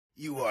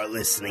You are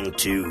listening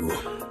to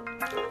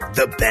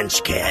The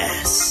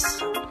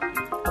Benchcast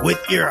with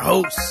your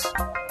hosts,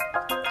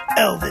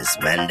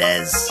 Elvis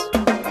Mendez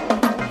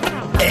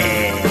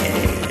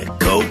and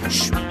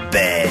Coach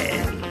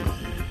Ben.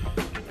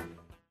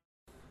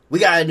 We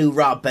got a new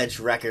raw bench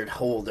record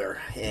holder,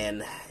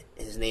 and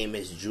his name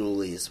is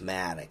Julius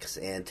Maddox.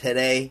 And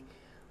today,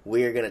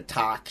 we're going to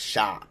talk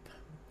shop.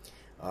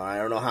 I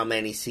don't know how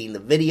many seen the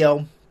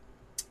video.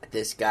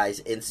 This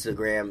guy's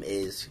Instagram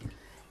is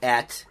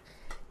at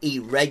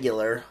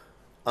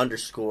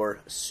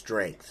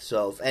irregular_strength.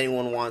 So if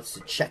anyone wants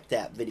to check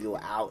that video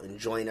out and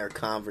join our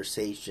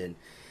conversation,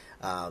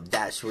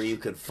 that's where you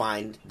could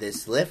find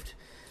this lift.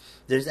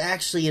 There's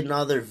actually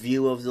another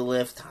view of the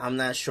lift. I'm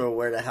not sure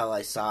where the hell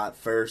I saw it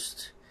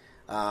first.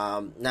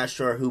 Not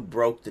sure who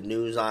broke the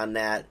news on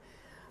that.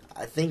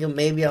 I think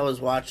maybe I was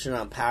watching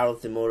on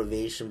Powerlifting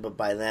Motivation, but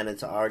by then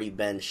it's already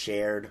been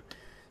shared.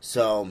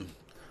 So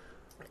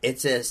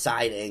it's a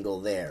side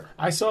angle there.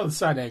 I saw the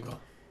side angle.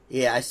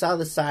 Yeah, I saw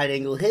the side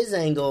angle. His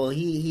angle,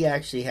 he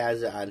actually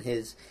has it on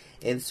his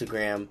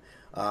Instagram.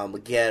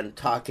 Again,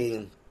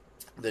 talking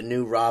the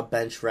new raw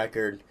bench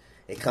record.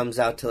 It comes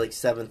out to like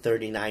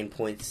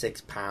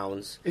 739.6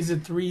 pounds. Is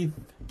it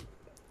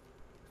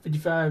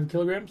 355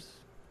 kilograms?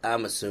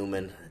 I'm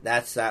assuming.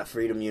 That's that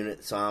freedom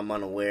unit, so I'm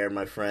unaware,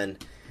 my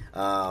friend.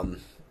 I'd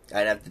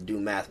have to do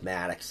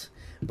mathematics.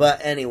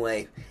 But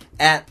anyway,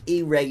 at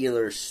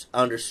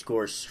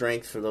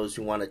irregular_strength for those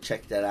who want to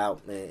check that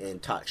out and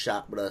talk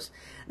shop with us.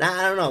 Now,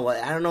 I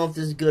don't know if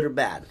this is good or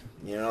bad.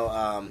 You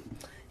know,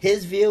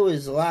 his view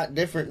is a lot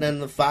different than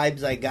the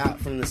vibes I got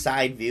from the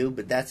side view,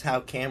 but that's how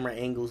camera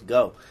angles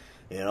go.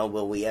 You know,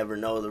 will we ever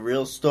know the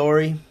real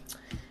story?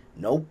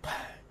 Nope.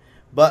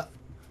 But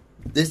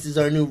this is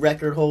our new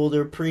record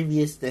holder.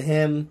 Previous to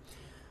him,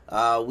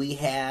 we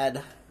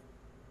had,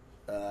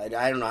 I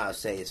don't know how to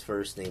say his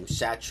first name,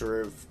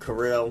 Shacharev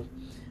Kirill,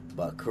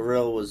 but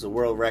Kirill was the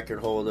world record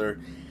holder.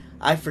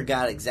 I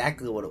forgot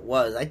exactly what it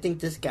was. I think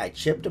this guy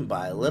chipped him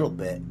by a little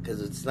bit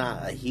because it's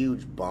not a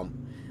huge bump.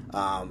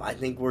 I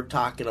think we're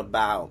talking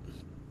about,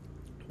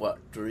 what,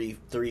 3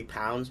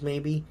 pounds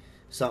maybe?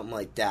 Something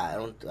like that.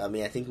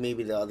 I think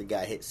maybe the other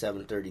guy hit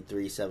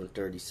 733,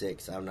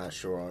 736. I'm not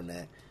sure on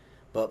that.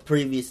 But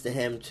previous to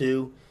him,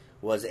 too,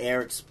 was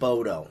Eric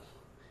Spoto.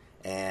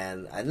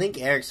 And I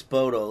think Eric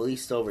Spoto, at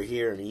least over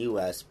here in the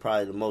U.S.,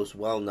 probably the most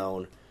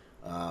well-known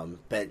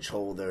bench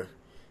holder.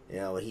 You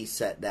know, he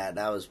set that.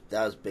 That was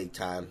big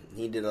time.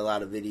 He did a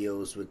lot of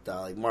videos with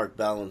like Mark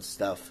Bell and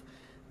stuff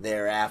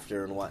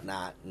thereafter and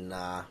whatnot. And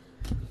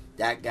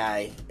that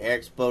guy,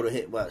 Eric Spoto,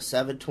 hit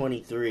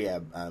 723, I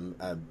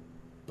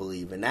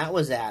believe, and that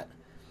was at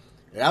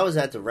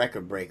the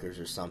Record Breakers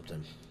or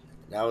something.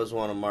 That was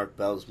one of Mark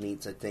Bell's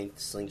meets, I think,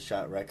 the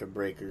Slingshot Record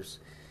Breakers,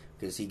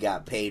 because he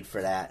got paid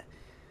for that.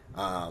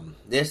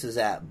 This is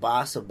at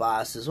Boss of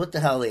Bosses. What the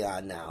hell are they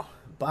on now?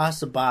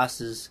 Boss of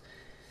Bosses.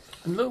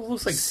 It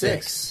looks like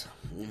 6.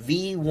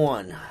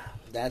 V1.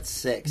 That's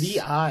 6.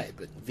 VI.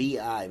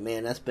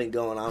 Man, that's been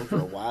going on for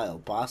a while.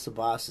 Boss of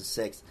Bosses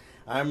 6.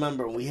 I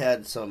remember we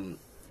had some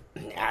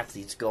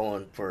athletes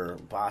going for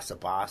Boss of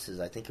Bosses.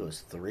 I think it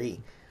was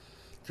 3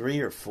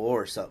 or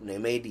 4 or something. They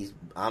made these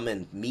I'm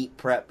in meat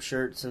prep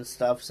shirts and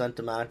stuff, sent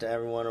them out to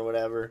everyone or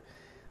whatever.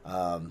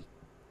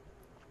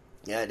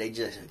 Yeah, they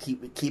just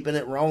keeping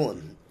it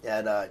rolling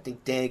at I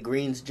think Danny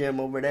Green's gym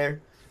over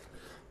there.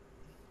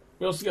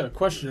 We also got a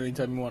question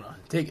anytime you want to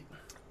take it.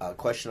 A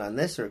question on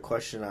this or a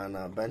question on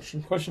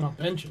benching? Question on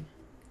benching.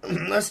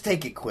 Let's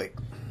take it quick.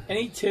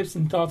 Any tips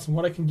and thoughts on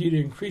what I can do to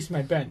increase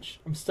my bench?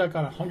 I'm stuck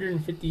on a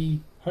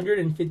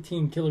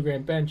 115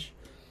 kilogram bench,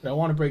 but I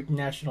want to break the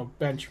national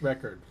bench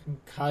record. From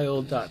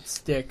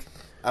Kyle.stick.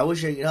 I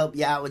wish I could help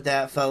you out with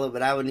that, fella,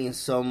 but I would need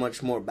so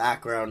much more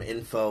background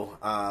info.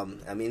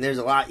 I mean, there's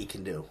a lot you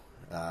can do.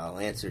 I'll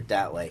answer it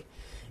that way.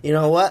 You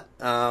know what?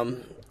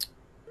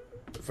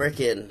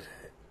 Frickin'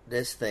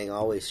 this thing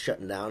always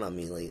shutting down on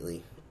me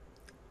lately.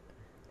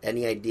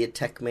 Any idea,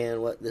 Tech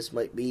Man, what this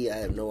might be? I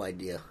have no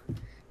idea.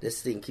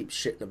 This thing keeps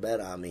shitting the bed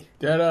on me.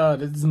 That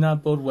does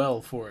not bode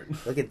well for it.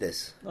 Look at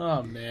this.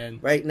 Oh, man.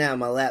 Right now,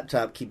 my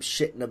laptop keeps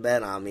shitting the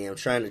bed on me. I'm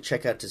trying to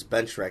check out this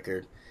bench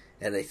record,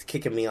 and it's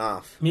kicking me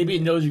off. Maybe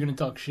it knows you're going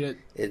to talk shit.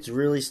 It's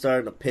really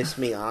starting to piss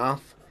me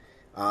off.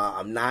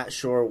 I'm not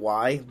sure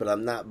why, but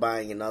I'm not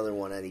buying another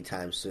one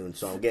anytime soon,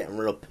 so I'm getting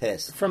real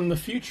pissed. From the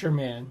future,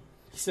 man,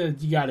 he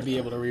said you got to be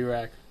able to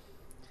re-rack.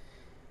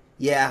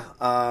 Yeah,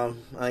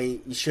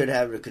 you should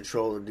have the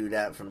control to do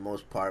that for the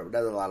most part, but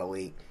that's a lot of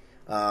weight.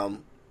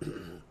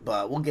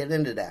 But we'll get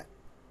into that.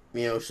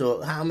 You know,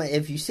 so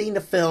if you've seen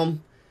the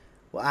film,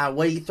 what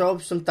do you throw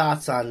up some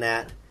thoughts on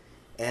that?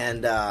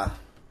 And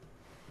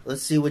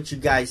let's see what you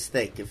guys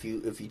think. If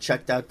you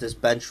checked out this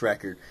bench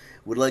record,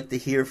 would like to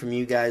hear from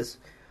you guys.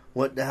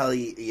 What the hell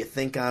you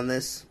think on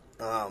this?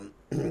 Like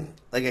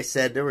I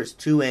said, there was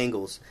 2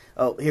 angles.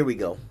 Oh, here we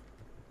go.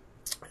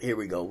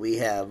 We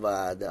have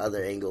the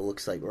other angle.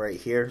 Looks like right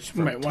here.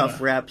 Tough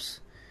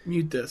Reps.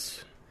 Mute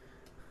this.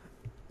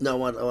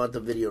 No, I want the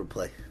video to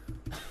play.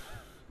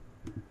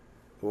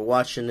 We're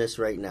watching this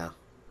right now.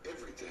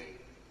 Everything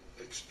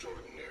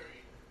extraordinary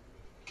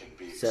can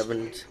be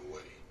Seven. explained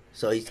away.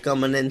 So he's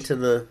coming into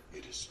the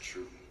It is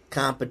true.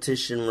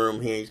 competition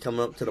room here. He's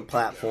coming up to the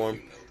platform.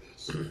 Now we know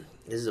this.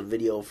 This is a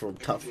video from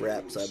Tough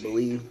Reps, I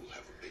believe. Will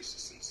have a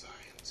basis in science.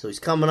 So he's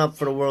coming up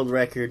for the world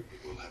record.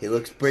 He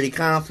looks pretty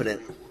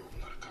confident. Not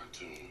a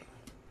cartoon.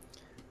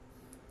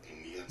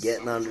 And yet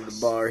Getting some of under the us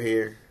bar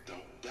here.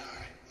 don't die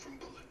from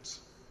bullets.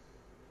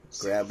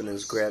 Grabbing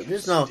his grab.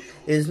 There's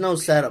no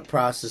setup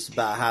process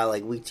about how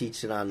like we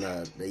teach it on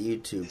the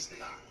YouTube.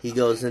 He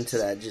goes into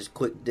that just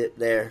quick dip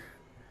there.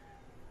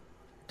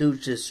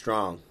 Dude's just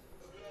strong.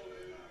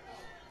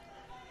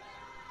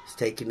 He's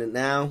taking it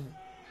now.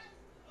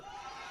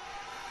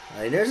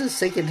 All right, there's a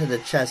sink into the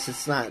chest.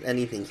 It's not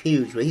anything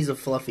huge, but he's a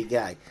fluffy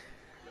guy.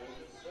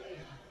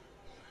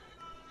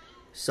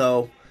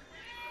 So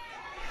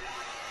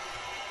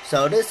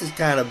this is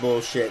kind of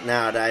bullshit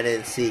now that I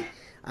didn't see.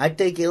 I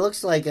think it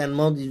looks like on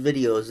most of these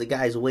videos, the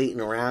guy's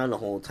waiting around the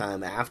whole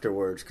time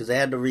afterwards because they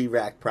had the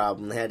re-rack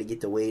problem. They had to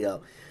get the weight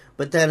up.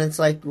 But then it's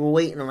like we're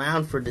waiting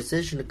around for a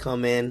decision to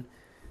come in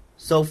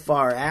so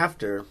far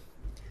after.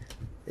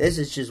 This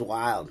is just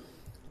wild.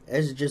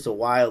 This is just a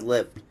wild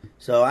lift.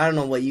 So I don't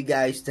know what you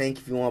guys think.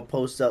 If you want to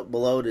post up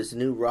below this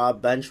new raw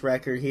bench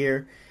record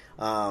here.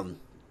 From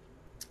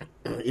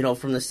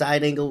the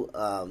side angle,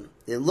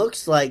 it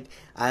looks like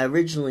I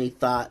originally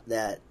thought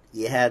that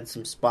you had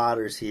some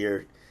spotters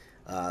here.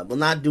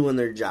 Not doing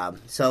their job.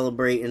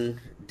 Celebrating,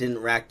 didn't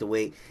rack the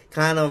weight.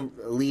 Kind of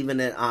leaving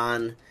it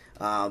on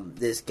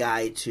this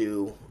guy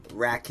to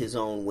rack his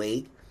own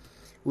weight.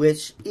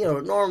 Which,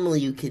 normally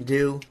you can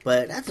do,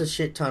 but that's a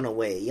shit ton of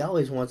weight. You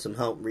always want some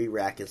help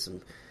re-racking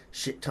some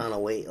shit ton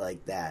of weight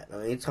like that. I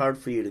mean, it's hard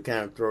for you to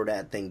kind of throw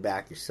that thing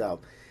back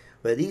yourself.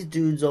 But these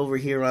dudes over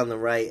here on the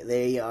right,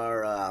 they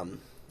are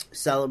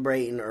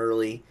celebrating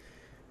early.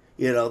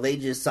 They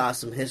just saw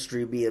some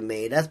history being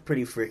made. That's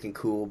pretty freaking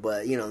cool,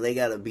 but, they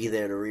got to be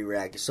there to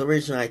re-rack it. So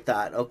originally I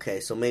thought,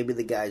 okay, so maybe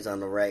the guys on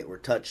the right were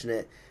touching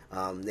it.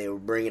 They were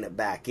bringing it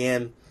back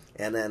in.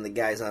 And then the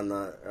guys on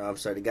the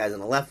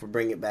left were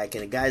bringing it back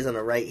in. The guys on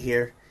the right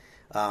here,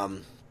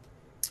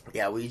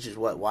 we just,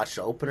 watched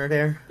the opener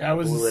there? That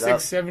was a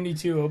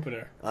 672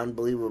 opener.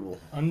 Unbelievable.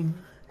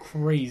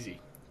 Crazy.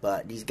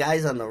 But these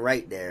guys on the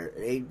right there,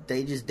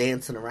 they just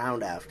dancing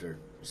around after.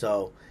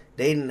 So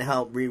they didn't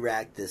help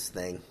re-rack this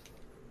thing.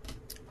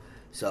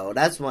 So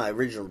that's my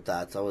original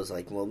thoughts. I was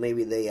like, well,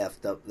 maybe they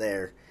effed up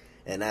there,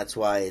 and that's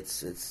why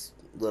it's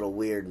a little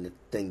weird and the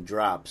thing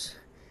drops.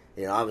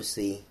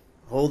 Obviously,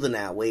 holding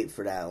that weight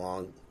for that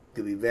long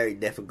could be very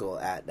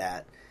difficult at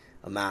that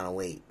amount of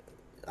weight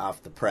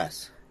off the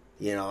press.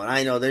 And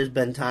I know there's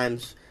been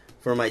times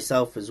for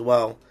myself as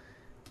well.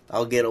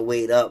 I'll get a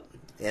weight up,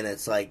 and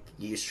it's like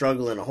you're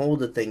struggling to hold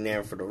the thing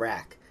there for the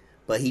rack.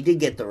 But he did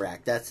get the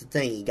rack. That's the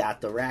thing. He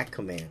got the rack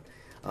command.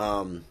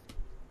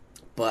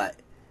 But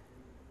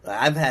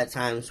I've had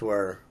times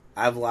where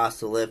I've lost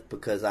the lift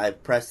because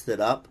I've pressed it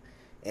up,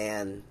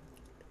 and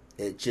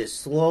it just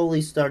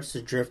slowly starts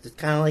to drift. It's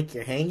kind of like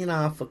you're hanging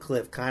off a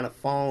cliff, kind of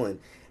falling,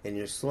 and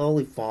you're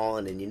slowly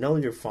falling, and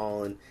you're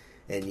falling,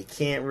 and you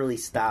can't really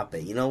stop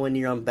it. When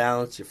you're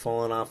unbalanced, you're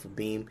falling off a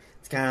beam.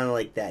 It's kind of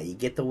like that. You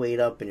get the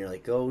weight up, and you're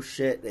like, oh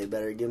shit, they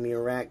better give me a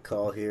rack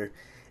call here.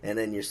 And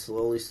then you're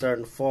slowly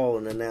starting to fall,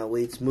 and then that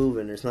weight's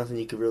moving. There's nothing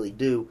you can really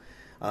do.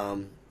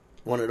 One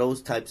of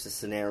those types of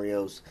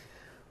scenarios.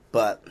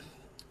 But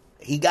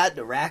he got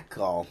the rack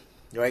call,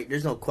 right?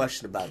 There's no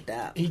question about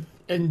that.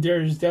 And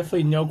there's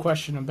definitely no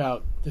question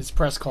about this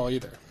press call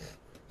either.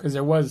 Because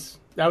that was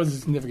a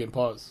significant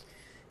pause.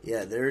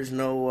 Yeah, there's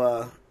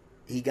no...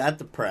 he got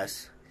the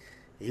press.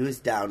 He was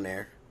down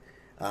there.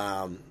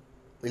 And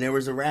there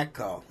was a rack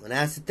call. And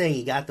that's the thing.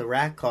 He got the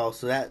rack call,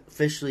 so that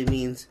officially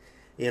means,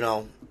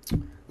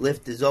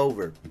 lift is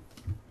over.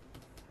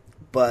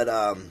 But,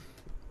 I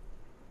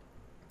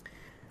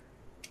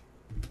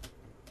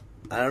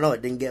don't know.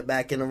 It didn't get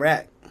back in the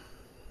rack.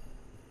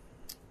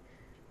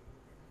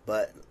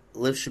 But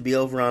lift should be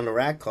over on the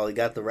rack call. He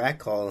got the rack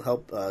call. And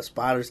help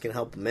spotters can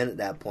help him in at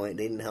that point.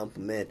 They didn't help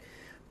him in.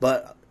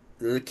 But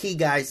the key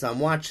guys, I'm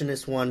watching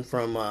this one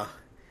from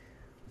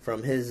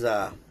his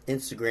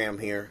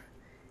Instagram here.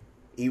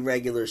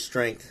 Irregular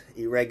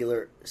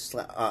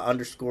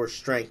underscore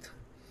strength.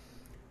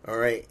 All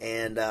right,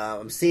 and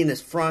I'm seeing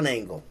this front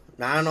angle.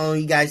 Now I don't know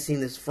if you guys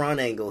seen this front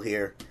angle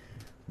here,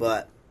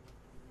 but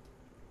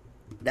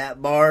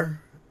that bar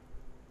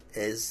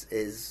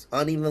is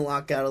uneven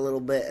lockout a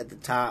little bit at the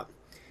top.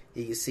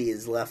 You can see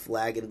his left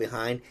lagging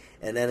behind,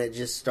 and then it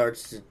just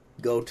starts to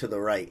go to the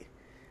right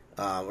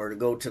or to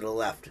go to the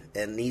left.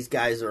 And these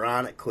guys are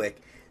on it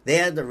quick. They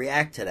had to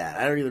react to that.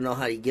 I don't even know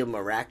how you give them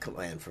a rack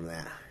command from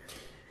that.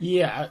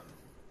 Yeah.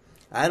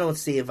 I don't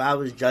see, if I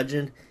was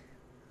judging,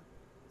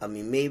 I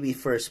mean, maybe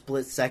for a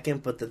split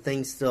second, but the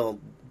thing's still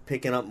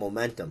picking up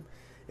momentum.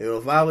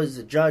 If I was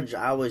a judge,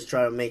 I always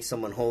try to make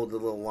someone hold a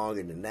little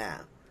longer than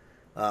that.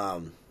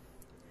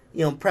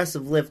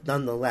 Impressive lift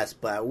nonetheless,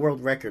 but at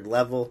world record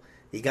level,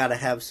 you got to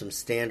have some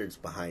standards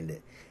behind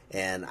it.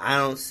 And I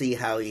don't see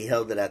how he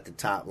held it at the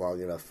top long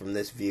enough from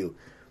this view.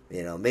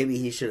 maybe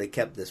he should have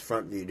kept this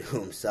front view to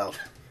himself.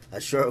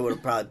 I'm sure it would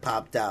have probably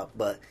popped out,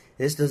 but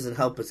this doesn't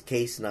help his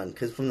case none.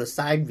 Because from the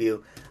side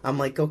view, I'm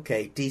like,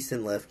 okay,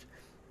 decent lift.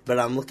 But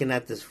I'm looking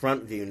at this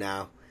front view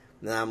now,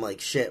 and I'm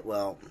like, shit,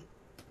 well,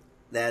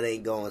 that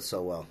ain't going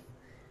so well.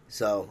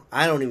 So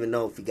I don't even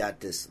know if he got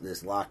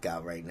this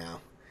lockout right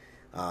now.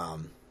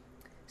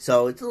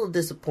 So it's a little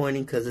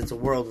disappointing because it's a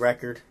world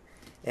record.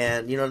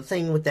 And, the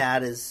thing with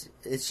that is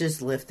it's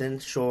just lifting,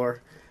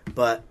 sure.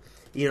 But,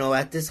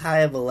 at this high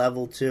of a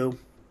level, too,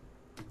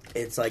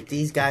 it's like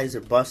these guys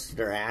are busting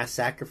their ass,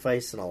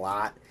 sacrificing a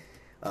lot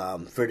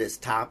for this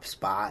top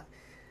spot.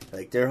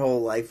 Like, their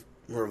whole life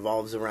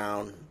revolves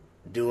around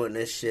doing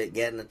this shit,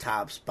 getting the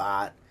top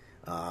spot.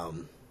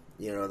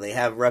 They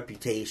have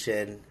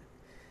reputation.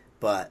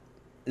 But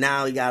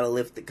now you got a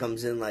lift that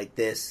comes in like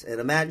this. And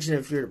imagine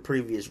if you're the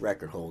previous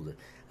record holder.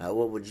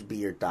 What would be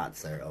your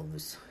thoughts there,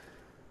 Elvis?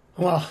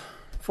 Well,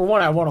 for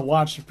one, I want to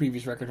watch the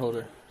previous record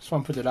holder. Just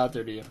want to put that out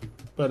there to you.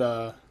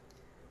 But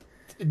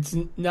it's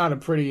not a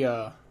pretty...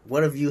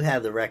 What if you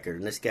had the record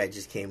and this guy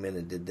just came in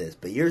and did this?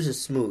 But yours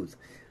is smooth.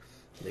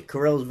 The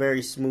Carell's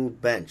very smooth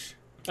bench.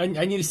 I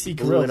need to see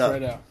Carell's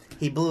right now.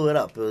 He blew it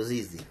up. It was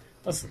easy.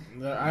 Listen,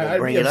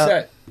 I'd be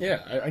upset.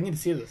 Yeah, I need to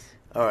see this.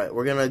 All right,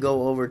 we're going to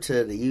go over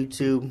to the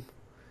YouTube,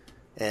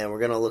 and we're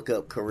going to look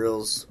up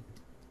Carell's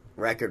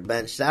record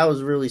bench. That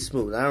was really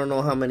smooth. I don't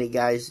know how many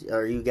guys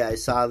or you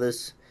guys saw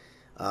this,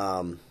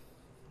 but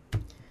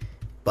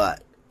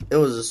it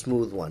was a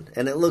smooth one,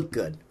 and it looked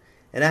good.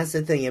 And that's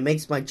the thing. It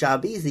makes my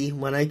job easy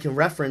when I can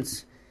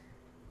reference,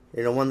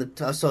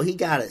 so he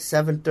got it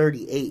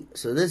 738.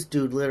 So this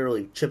dude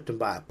literally chipped him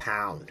by a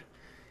pound.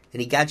 And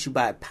he got you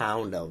by a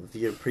pound if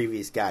you're a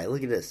previous guy.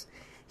 Look at this.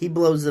 He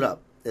blows it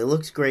up. It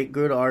looks great.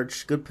 Good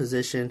arch. Good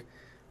position.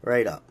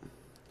 Right up.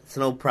 It's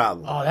no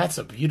problem. Oh, that's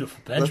a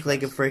beautiful bench. Looked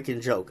like a freaking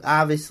joke.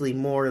 Obviously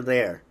more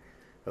there.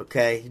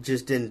 Okay? He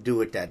just didn't do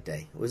it that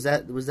day. Was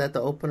that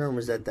the opener or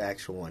was that the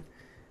actual one?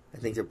 I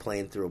think they're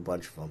playing through a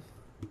bunch of them.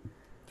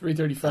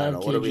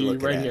 335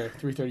 kg right here.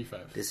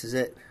 335. This is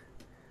it?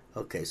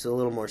 Okay, so a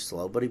little more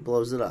slow, but he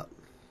blows it up.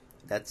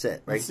 That's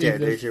it. Right Let's see there.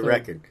 if There's your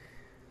record.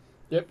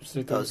 Yep.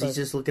 Oh, so he's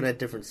just looking at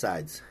different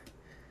sides.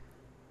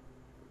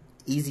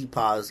 Easy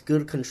pause.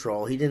 Good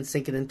control. He didn't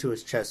sink it into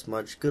his chest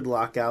much. Good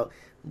lockout.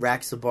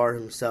 Racks the bar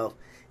himself.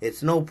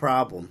 It's no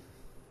problem.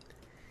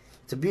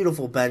 It's a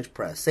beautiful bench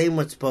press. Same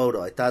with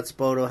Spoto. I thought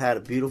Spoto had a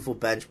beautiful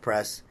bench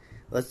press.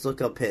 Let's look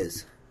up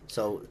his.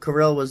 So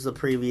Carell was the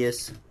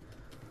previous.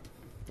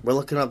 We're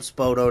looking up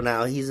Spoto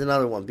now. He's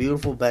another one.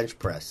 Beautiful bench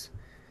press.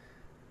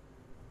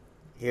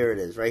 Here it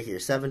is, right here.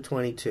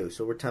 722.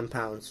 So we're 10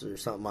 pounds or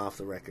something off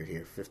the record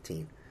here.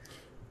 15.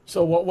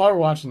 So while we're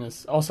watching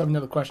this, I also have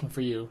another question for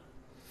you.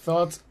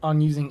 Thoughts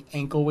on using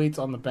ankle weights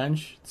on the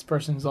bench? This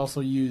person has also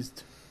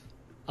used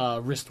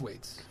wrist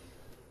weights.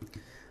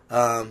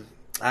 I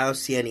don't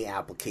see any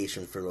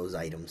application for those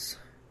items.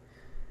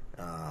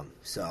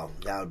 So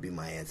that would be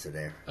my answer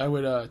there. I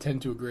would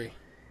tend to agree.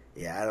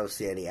 Yeah, I don't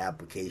see any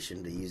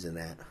application to using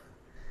that.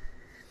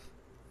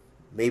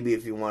 Maybe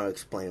if you want to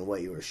explain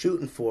what you were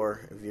shooting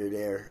for, if you're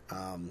there,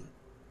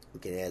 we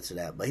can answer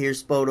that. But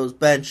here's Spoto's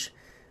bench.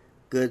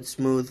 Good,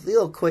 smooth. A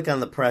little quick on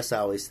the press, I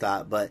always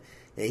thought. But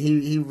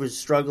he was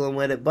struggling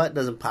with it. Butt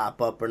doesn't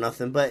pop up or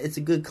nothing. But it's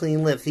a good,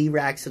 clean lift. He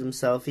racks it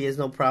himself. He has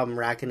no problem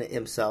racking it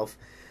himself.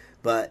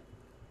 But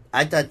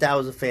I thought that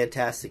was a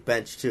fantastic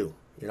bench, too.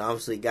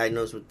 Obviously, the guy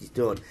knows what he's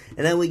doing.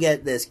 And then we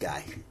get this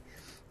guy,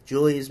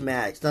 Julius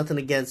Maddox. Nothing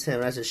against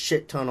him. That's a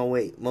shit ton of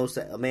weight. Most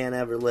a man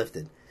ever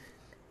lifted.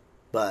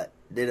 But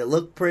did it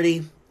look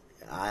pretty?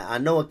 I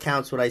know it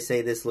counts when I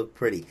say this looked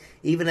pretty.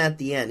 Even at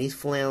the end, he's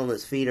flailing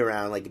his feet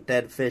around like a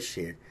dead fish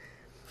here.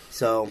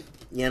 So,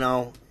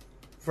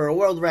 for a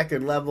world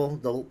record level,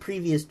 the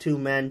previous two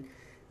men,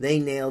 they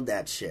nailed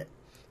that shit.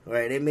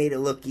 Right? They made it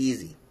look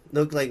easy.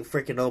 Looked like a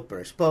freaking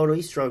opener. Spoto,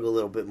 he struggled a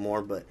little bit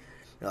more, but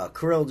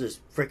Carell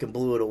just freaking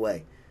blew it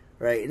away.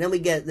 Right? And then we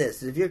get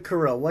this. If you're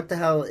Carell, what the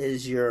hell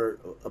is your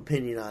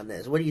opinion on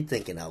this? What are you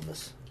thinking,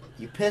 Elvis?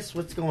 You pissed?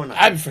 What's going on?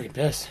 I'd be freaking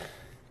pissed.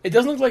 It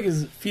doesn't look like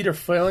his feet are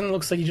flailing. It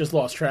looks like he just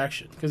lost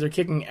traction because they're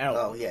kicking out.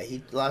 Oh, yeah,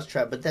 he lost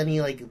track, but then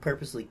he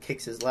purposely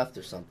kicks his left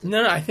or something.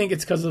 No, I think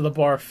it's because of the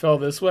bar fell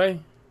this way.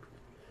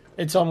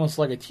 It's almost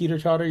like a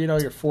teeter-totter,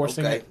 you're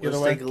forcing it the other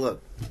way. Let's take a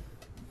look.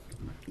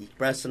 He's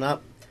pressing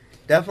up.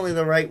 Definitely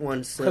the right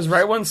one slips. Because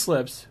right one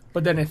slips,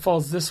 but then it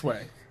falls this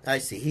way. I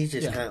see. He's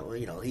just kind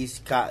of,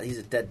 he's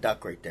a dead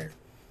duck right there.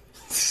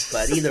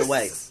 But either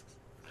way,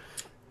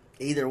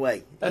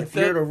 if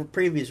you're the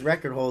previous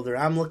record holder,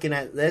 I'm looking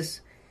at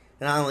this,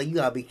 and I'm like, you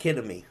gotta be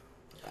kidding me.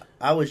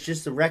 I was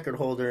just a record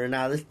holder, and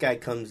now this guy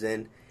comes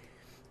in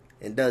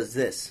and does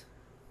this.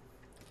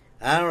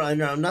 I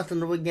know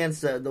nothing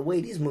against the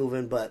weight he's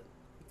moving, but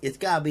it's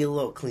gotta be a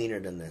little cleaner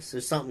than this.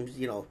 There's something,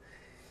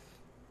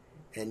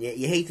 and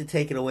you hate to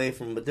take it away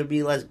from him, but there'd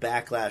be less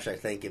backlash, I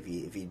think, if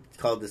you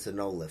called this a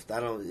no lift.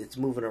 It's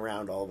moving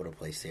around all over the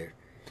place here.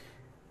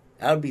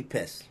 I would be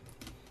pissed.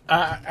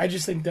 I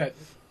just think that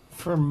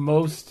for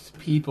most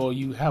people,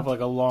 you have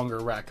a longer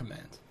rack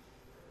command.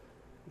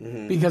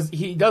 Because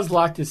he does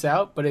lock this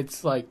out, but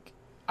it's like,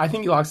 I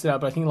think he locks it out,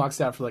 but I think he locks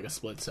it out for like a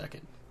split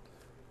second.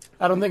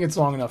 I don't think it's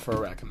long enough for a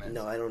recommend.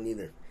 No, I don't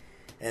either.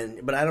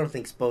 But I don't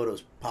think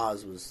Spoto's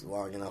pause was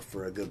long enough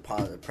for a good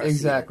pause.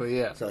 Exactly,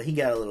 yeah. So he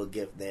got a little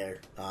gift there.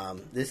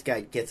 This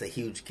guy gets a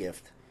huge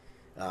gift.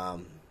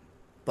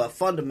 But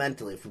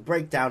fundamentally, if we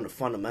break down the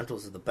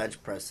fundamentals of the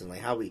bench press and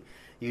like how we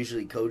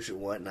usually coach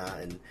and whatnot,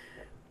 and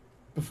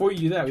before you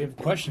do that, we have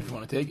a question if you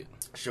want to take it.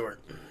 Sure.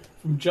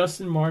 From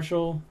Justin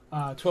Marshall,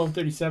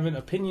 1237,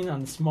 opinion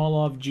on the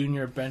Smolov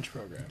Junior bench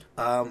program.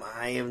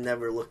 I have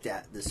never looked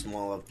at the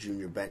Smolov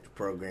Junior bench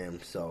program,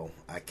 so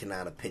I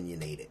cannot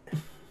opinionate it.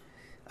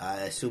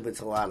 I assume it's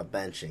a lot of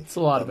benching. It's a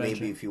lot of benching.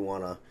 Maybe if you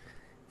want to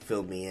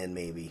fill me in,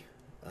 maybe.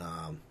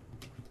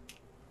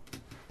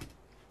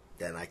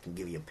 Then I can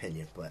give you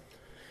opinion, but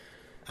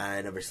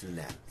I never seen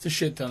that. It's a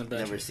shit ton of benching.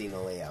 Never seen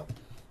the layout.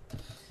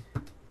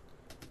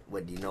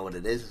 What, do you know what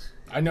it is?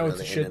 I know it's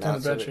a shit ton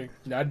of benching.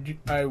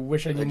 I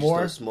wish I knew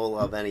more.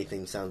 Smolov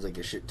anything sounds like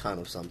a shit ton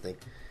of something.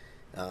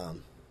 But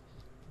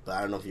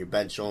I don't know if you're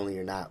bench only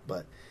or not,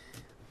 but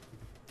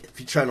if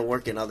you're trying to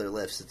work in other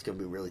lifts, it's going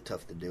to be really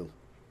tough to do.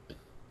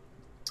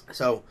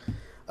 So,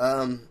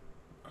 what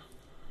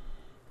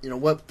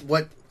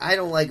I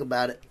don't like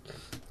about it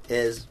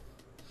is,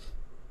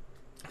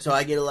 so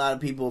I get a lot of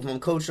people, if I'm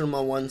coaching them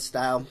on one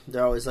style,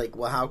 they're always like,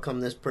 well, how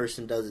come this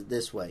person does it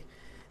this way?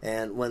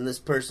 And when this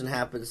person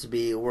happens to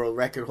be a world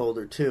record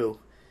holder too,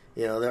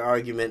 their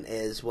argument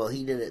is, well,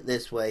 he did it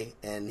this way,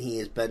 and he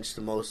has benched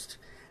the most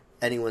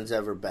anyone's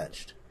ever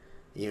benched.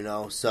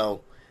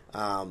 So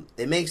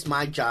it makes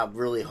my job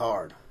really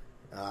hard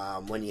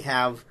when you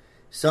have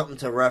something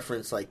to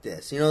reference like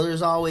this.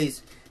 There's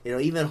always,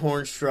 even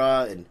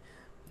Hornstraw and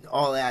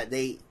all that,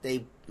 they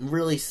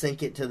really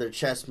sink it to their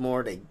chest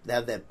more. They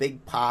have that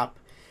big pop.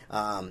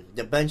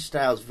 The bench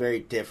style is very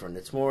different.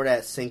 It's more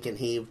that sink and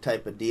heave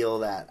type of deal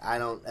that I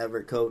don't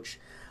ever coach.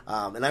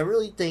 And I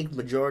really think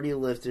majority of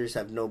lifters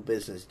have no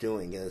business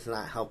doing it. It's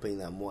not helping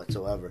them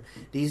whatsoever.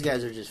 These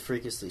guys are just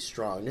freakishly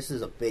strong. This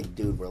is a big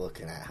dude we're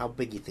looking at. How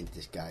big do you think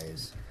this guy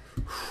is?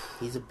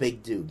 He's a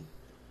big dude.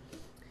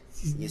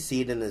 You see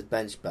it in his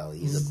bench belly.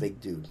 He's a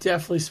big dude.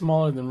 Definitely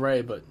smaller than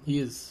Ray, but he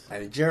is. I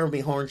mean,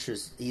 Jeremy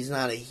Hornstraw, he's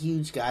not a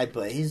huge guy,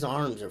 but his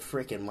arms are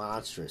freaking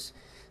monstrous.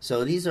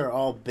 So these are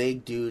all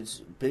big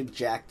dudes, big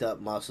jacked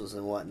up muscles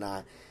and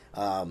whatnot.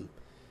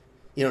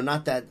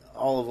 Not that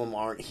all of them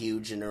aren't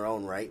huge in their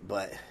own right,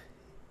 but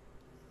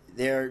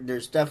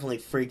there's definitely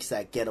freaks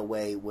that get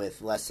away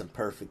with less than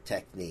perfect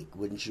technique.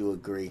 Wouldn't you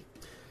agree?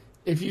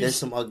 There's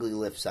some ugly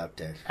lifts out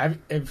there.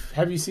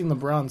 Have you seen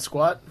LeBron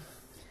squat?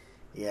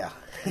 Yeah.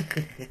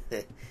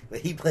 But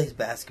he plays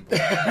basketball.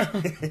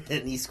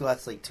 And he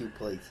squats like 2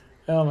 plates.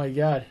 Oh my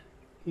god.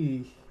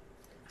 He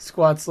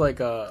squats like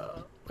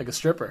a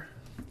stripper.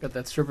 Got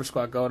that stripper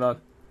squat going on.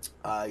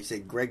 You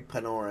said Greg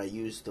Panora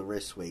used the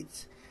wrist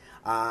weights.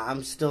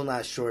 I'm still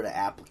not sure of the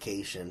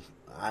application.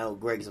 I know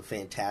Greg's a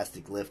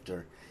fantastic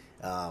lifter,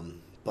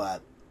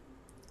 but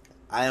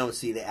I don't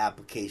see the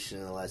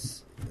application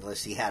unless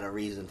he had a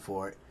reason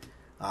for it.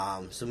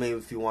 So maybe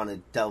if you want to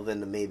delve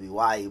into maybe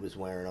why he was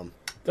wearing them.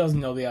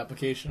 Doesn't know the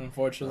application,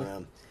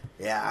 unfortunately.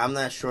 Yeah, I'm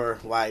not sure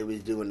why he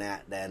was doing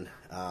that then.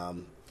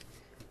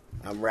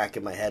 I'm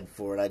racking my head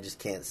for it. I just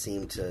can't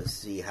seem to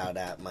see how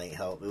that might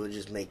help. It would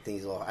just make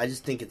things a little... I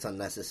just think it's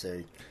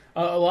unnecessary.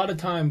 A lot of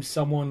times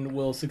someone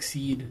will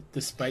succeed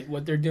despite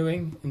what they're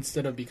doing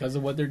instead of because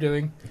of what they're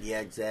doing. Yeah,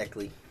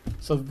 exactly.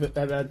 So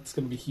that's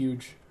going to be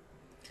huge.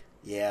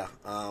 Yeah.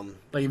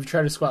 Like if you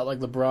try to squat like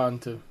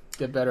LeBron to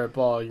get better at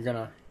ball, you're going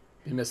to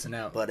be missing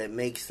out. But it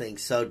makes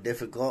things so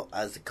difficult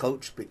as a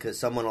coach because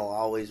someone will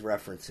always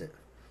reference it.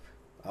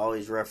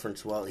 Always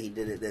reference, well, he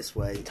did it this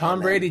way.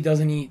 Tom Brady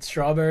doesn't eat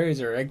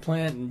strawberries or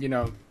eggplant, and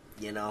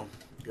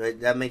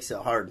that makes it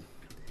hard.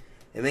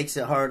 It makes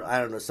it hard. I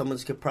don't know.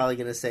 Someone's probably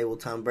going to say, well,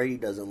 Tom Brady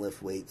doesn't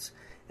lift weights,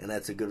 and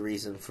that's a good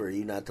reason for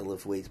you not to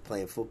lift weights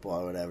playing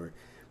football or whatever.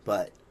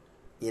 But,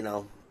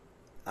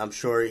 I'm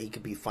sure he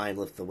could be fine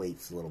lift the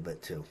weights a little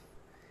bit too.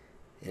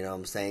 You know what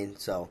I'm saying?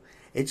 So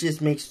it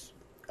just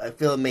I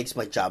feel it makes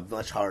my job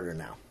much harder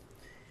now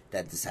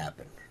that this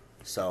happened.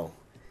 So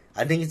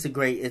I think it's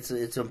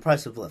it's an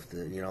impressive lift.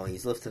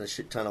 He's lifting a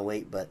shit ton of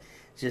weight, but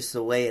just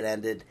the way it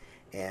ended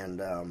and,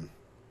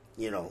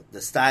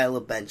 the style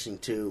of benching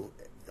too.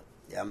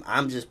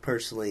 I'm just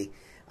personally,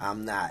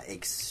 I'm not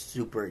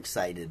super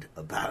excited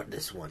about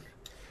this one.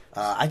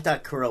 I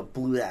thought Carell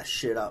blew that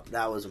shit up.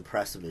 That was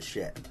impressive as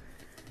shit.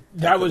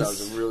 That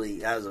was a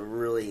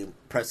really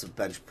impressive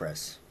bench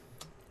press.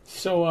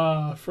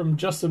 So, from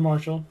Justin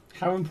Marshall,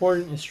 how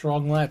important is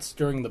strong lats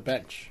during the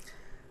bench?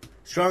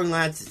 Strong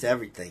lats is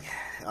everything.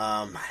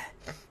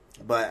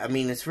 But, I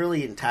mean, it's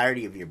really the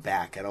entirety of your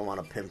back. I don't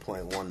want to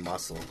pinpoint one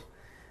muscle.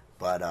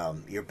 But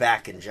your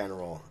back in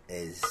general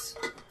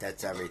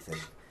that's everything.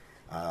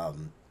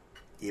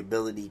 The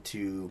ability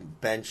to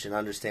bench and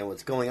understand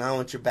what's going on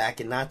with your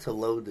back and not to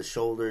load the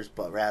shoulders,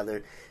 but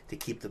rather to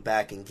keep the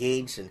back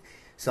engaged. And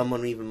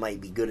someone even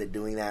might be good at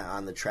doing that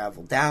on the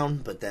travel down,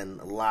 but then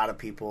a lot of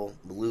people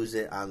lose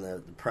it on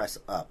the press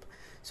up.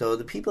 So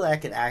the people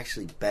that can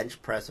actually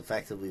bench press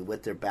effectively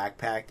with their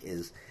backpack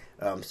is,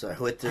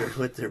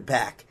 with their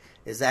back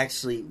is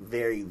actually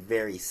very,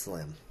 very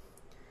slim.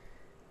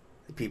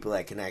 The people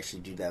that can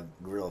actually do that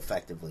real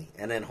effectively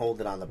and then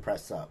hold it on the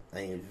press up.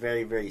 I mean, it's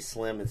very, very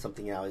slim and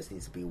something that always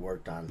needs to be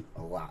worked on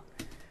a lot.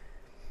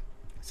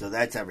 So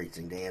that's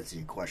everything to answer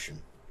your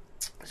question.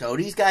 So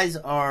these guys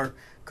are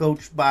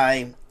coached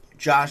by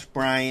Josh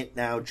Bryant.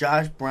 Now,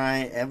 Josh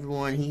Bryant,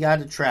 everyone, he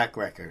got a track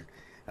record.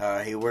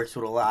 He works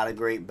with a lot of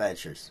great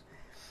benchers.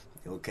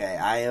 Okay,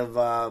 I have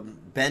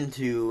been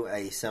to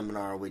a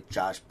seminar with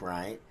Josh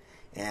Bryant,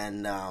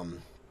 and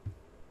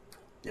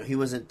he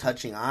wasn't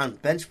touching on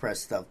bench press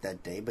stuff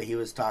that day, but he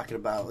was talking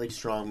about like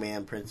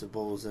strongman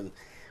principles and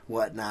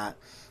whatnot.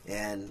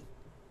 And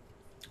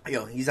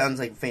he sounds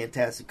like a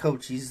fantastic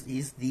coach.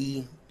 He's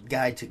the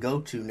guy to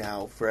go to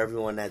now for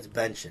everyone that's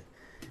benching.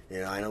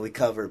 I know we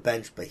cover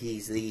bench, but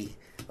he's the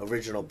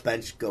original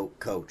bench goat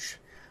coach.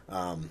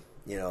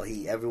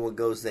 Everyone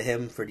goes to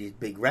him for these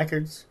big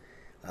records.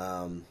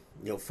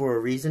 For a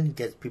reason. He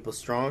gets people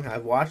strong.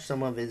 I've watched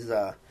some of his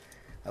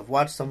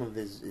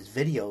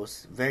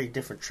videos. Very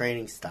different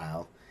training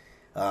style.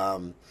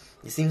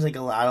 It seems like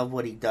a lot of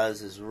what he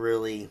does is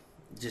really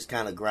just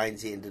kind of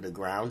grinds you into the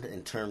ground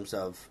in terms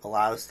of a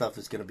lot of stuff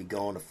is going to be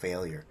going to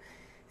failure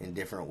in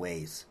different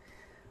ways.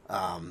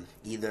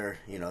 Either,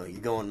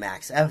 you're going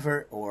max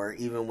effort, or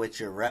even with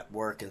your rep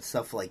work and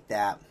stuff like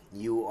that,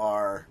 you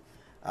are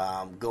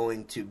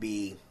going to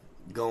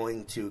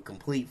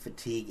complete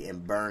fatigue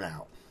and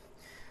burnout.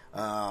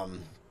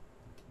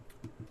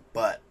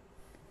 But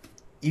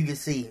you can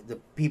see the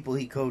people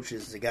he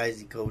coaches, the guys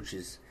he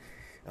coaches,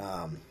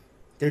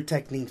 their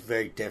technique's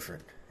very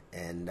different.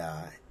 And,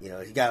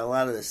 he's got a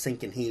lot of the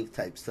sink and heave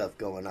type stuff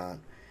going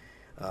on.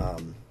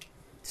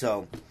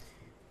 So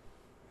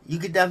you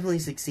could definitely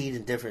succeed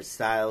in different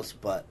styles,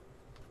 but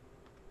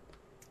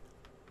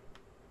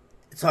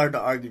it's hard to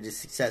argue the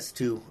success,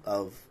 too,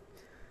 of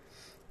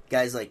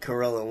guys like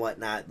Kirill and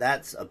whatnot.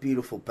 That's a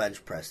beautiful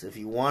bench press. If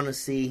you want to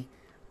see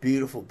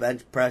beautiful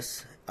bench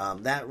press,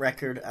 that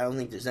record, I don't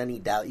think there's any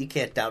doubt. You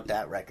can't doubt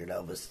that record,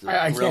 Elvis.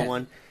 The real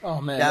one.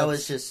 Oh, man. That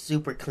was just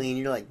super clean.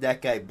 You're like,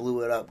 that guy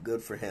blew it up.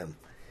 Good for him.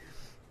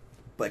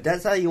 But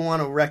that's how you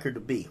want a record to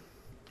be.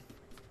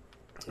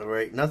 All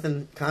right?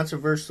 Nothing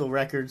controversial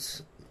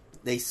records.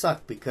 They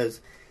suck because,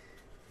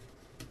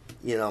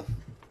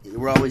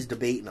 we're always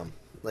debating them.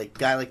 Like, a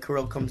guy like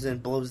Kirill comes in,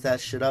 blows that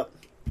shit up.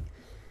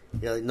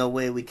 No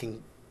way we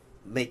can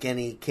make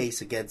any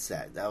case against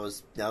that. That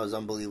was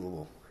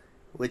unbelievable.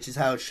 Which is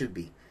how it should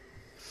be.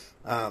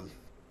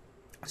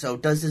 So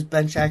does this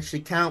bench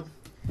actually count?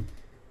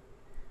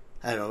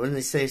 I don't know. When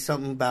they say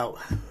something about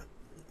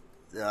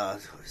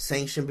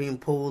sanction being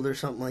pulled or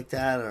something like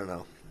that, I don't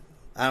know.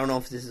 I don't know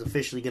if this is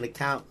officially going to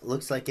count.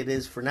 Looks like it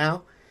is for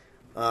now.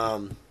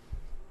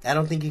 I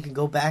don't think you can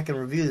go back and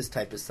review this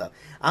type of stuff.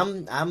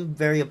 I'm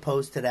very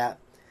opposed to that.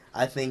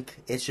 I think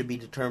it should be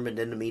determined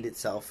in the meet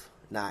itself,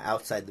 not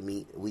outside the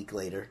meet a week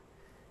later.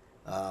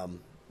 I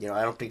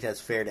don't think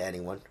that's fair to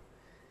anyone.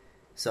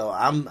 So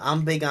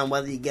I'm big on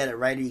whether you get it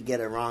right or you get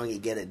it wrong, you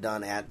get it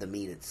done at the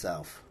meet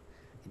itself.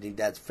 You think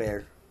that's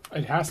fair?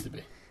 It has to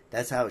be.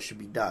 That's how it should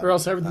be done. Or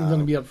else everything's going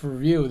to be up for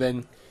review.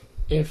 Then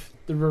if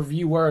the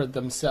reviewer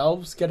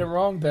themselves get it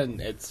wrong, then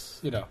it's,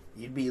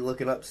 You'd be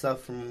looking up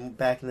stuff from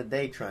back in the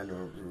day trying to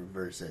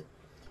reverse it.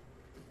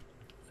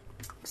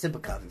 Sip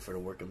of coffee for the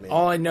work of man.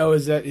 All I know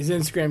is that his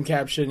Instagram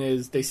caption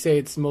is, they say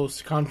it's the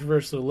most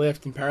controversial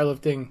lift in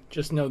powerlifting.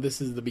 Just know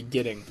this is the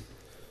beginning.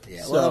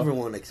 Yeah, well,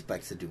 everyone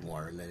expects to do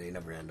more, and then they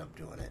never end up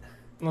doing it.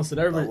 Unless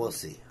but we'll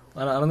see.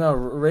 I don't know.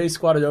 Ray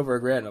squatted over a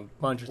grand a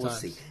bunch of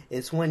times. We'll see.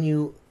 It's when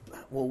you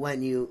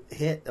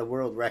hit a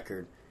world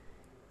record,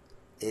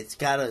 it's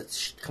got to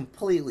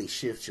completely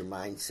shift your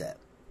mindset.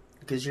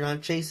 Because you're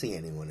not chasing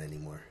anyone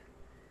anymore.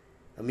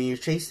 I mean, you're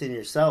chasing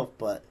yourself,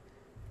 but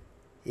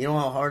you know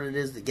how hard it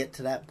is to get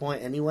to that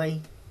point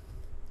anyway?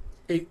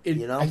 I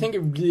think it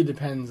really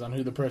depends on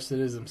who the person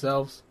is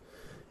themselves.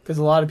 Because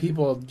a lot of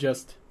people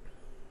just,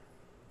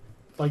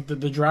 like, the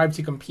drive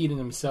to compete in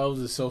themselves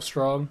is so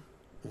strong.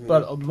 Mm-hmm.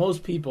 But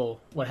most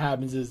people, what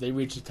happens is they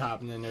reach the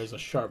top and then there's a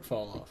sharp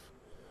fall off.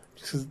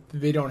 Because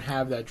they don't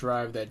have that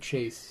drive, that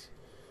chase.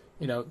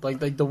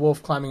 Like the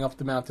wolf climbing up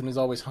the mountain is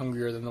always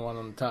hungrier than the one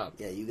on the top.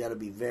 Yeah, you got to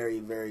be very,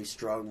 very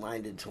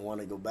strong-minded to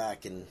want to go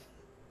back and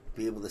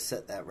be able to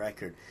set that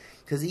record.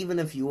 Because even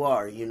if you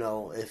are,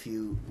 if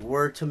you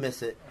were to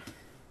miss it,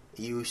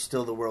 you're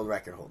still the world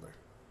record holder.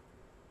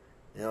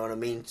 You know what I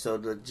mean? So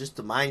just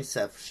the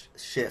mindset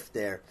shift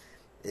there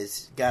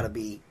is got to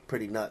be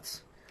pretty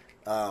nuts.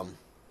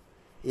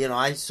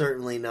 I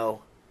certainly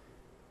know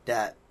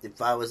that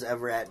if I was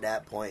ever at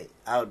that point,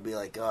 I would be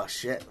like, oh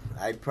shit,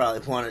 I'd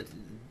probably want to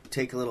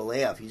take a little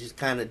layoff. You just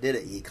kind of did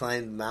it. You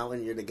climbed the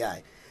mountain, you're the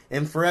guy.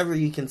 And forever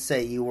you can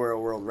say you were a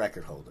world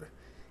record holder.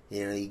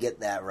 You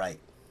get that right.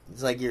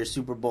 It's like you're a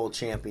Super Bowl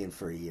champion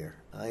for a year.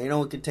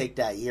 It could take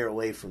that year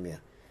away from you.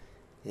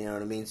 You know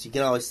what I mean? So you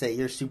can always say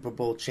you're Super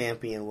Bowl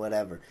champion,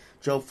 whatever.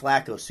 Joe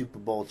Flacco, Super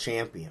Bowl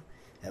champion.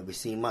 Have we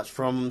seen much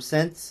from him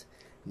since?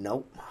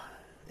 Nope.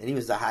 And he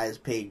was the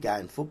highest paid guy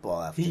in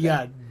football after He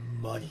that.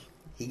 got money.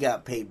 He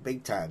got paid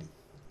big time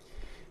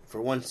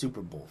for one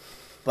Super Bowl.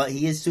 But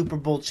he is Super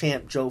Bowl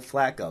champ Joe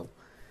Flacco.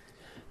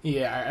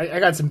 Yeah, I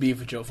got some beef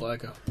with Joe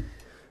Flacco.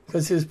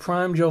 Because his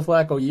prime Joe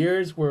Flacco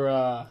years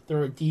were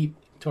throw it deep,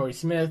 Torrey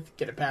Smith,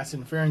 get a pass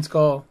interference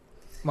call,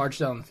 march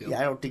down the field. Yeah,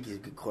 I don't think he's a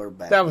good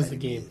quarterback. That was the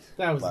game.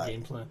 That was the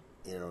game plan.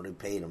 You know, they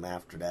paid him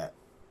after that.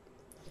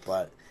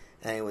 But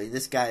anyway,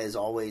 this guy is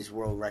always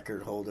world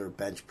record holder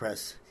bench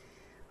press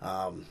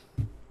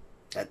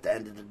at the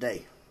end of the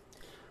day.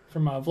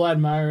 From Vlad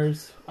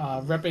Myers,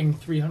 repping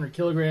 300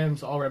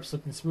 kilograms, all reps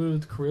looking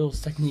smooth.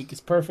 Kirill's technique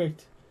is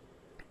perfect.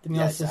 Then he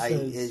also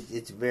says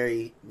it's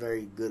very,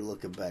 very good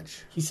looking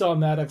bench. He saw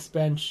Maddox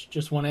bench,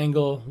 just one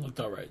angle, looked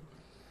all right.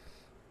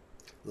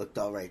 Looked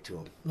all right to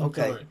him. Looked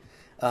okay.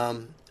 All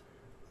right.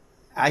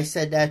 I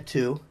said that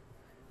too.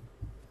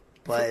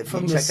 But if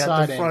From you the check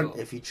out the side front,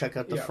 angle. if you check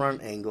out the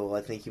front angle,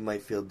 I think you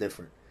might feel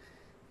different.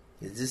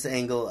 Is this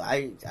angle?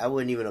 I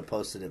wouldn't even have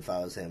posted it if I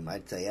was him.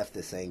 I'd say F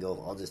this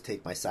angle. I'll just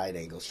take my side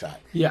angle shot.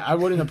 Yeah, I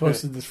wouldn't have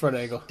posted this front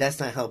angle. That's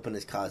not helping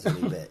his cause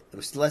any bit.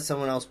 Let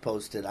someone else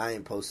post it. I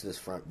ain't posting this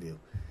front view.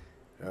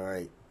 All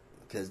right,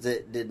 because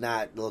it did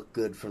not look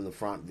good from the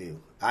front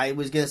view. I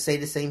was gonna say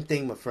the same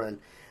thing, my friend.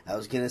 I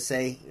was gonna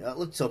say it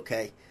looks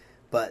okay,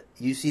 but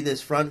you see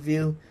this front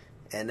view,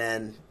 and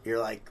then you're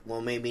like, well,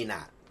 maybe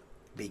not,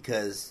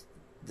 because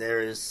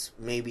there is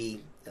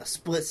maybe a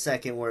split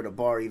second where the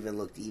bar even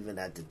looked even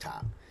at the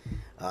top.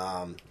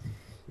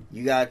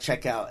 You gotta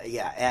check out,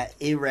 at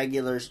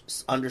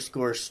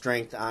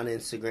irregular_strength on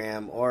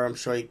Instagram, or I'm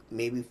sure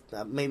maybe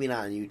not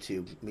on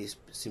YouTube. It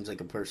seems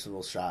like a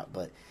personal shot,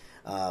 but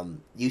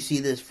you see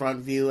this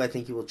front view, I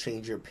think you will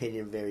change your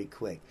opinion very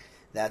quick.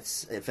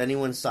 That's, if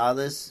anyone saw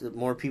this,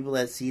 more people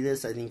that see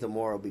this, I think the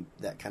more will be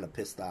that kind of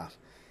pissed off.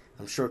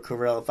 I'm sure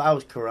Kirill, if I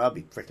was Kirill, I'd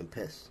be freaking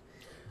pissed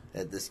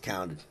that this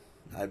counted.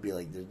 I'd be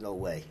like, there's no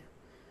way.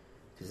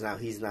 Because now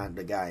he's not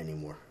the guy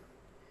anymore.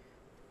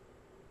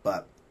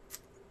 But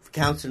if it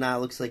counts or not, it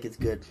looks like it's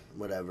good.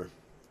 Whatever.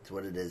 It's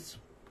what it is.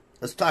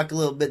 Let's talk a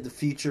little bit the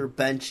future of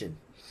benching.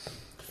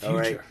 All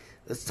right.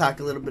 Let's talk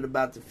a little bit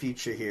about the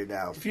future here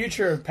now. The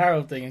future of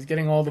powerlifting is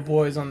getting all the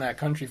boys on that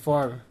country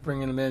farm,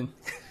 bringing them in.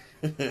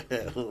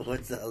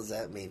 What the hell does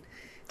that mean?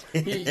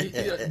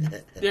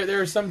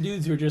 There are some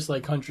dudes who are just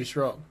like country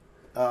strong.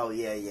 Oh,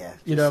 yeah.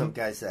 You know, some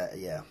guys that,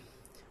 yeah.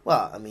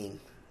 Well, I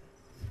mean,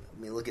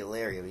 look at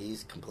Larry. I mean,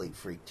 he's a complete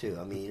freak, too.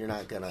 I mean, you're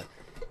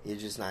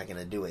just not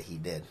gonna do what he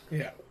did.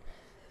 Yeah.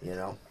 You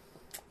know?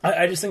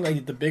 I just think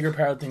like the bigger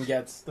powerlifting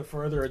gets, the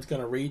further it's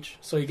going to reach.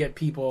 So you get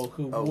people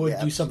who would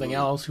do something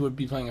else, who would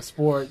be playing a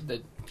sport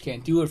that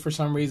can't do it for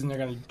some reason. They're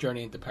going to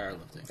journey into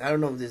powerlifting. I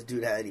don't know if this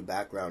dude had any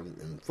background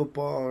in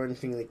football or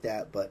anything like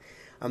that, but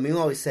I mean, we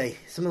always say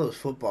some of those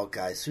football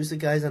guys. Who's the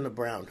guys on the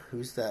Brown?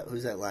 Who's that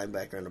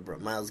linebacker on the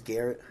Brown? Myles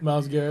Garrett,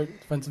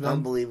 defensive end.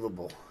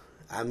 Unbelievable.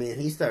 I mean,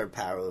 he started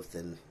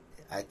powerlifting.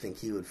 I think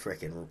he would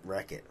frickin'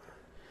 wreck it.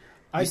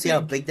 You see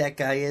how big that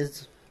guy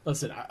is?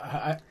 Listen,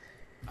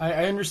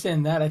 I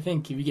understand that. I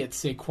think if you get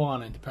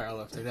Saquon into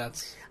powerlifting,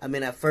 that's... I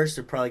mean, at first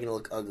they're probably going to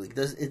look ugly.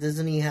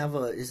 Doesn't he have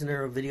isn't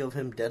there a video of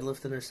him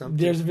deadlifting or something?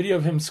 There's a video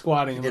of him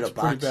squatting. He did a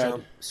box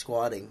jump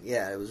squatting.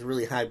 Yeah, it was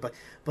really high.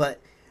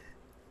 But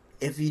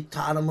if you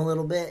taught him a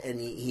little bit and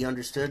he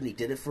understood and he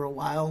did it for a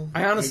while,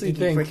 I honestly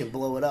think he'd freaking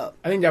blow it up.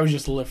 I think that was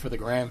just a lift for the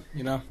gram,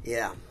 you know?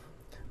 Yeah.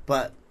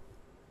 But,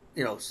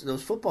 you know,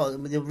 those football,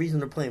 the reason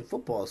they're playing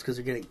football is because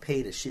they're getting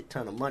paid a shit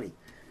ton of money.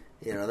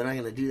 You know, they're not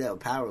going to do that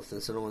with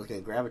powerlifting, so no one's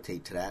going to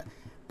gravitate to that.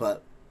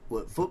 But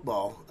with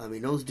football, I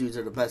mean, those dudes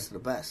are the best of the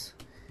best.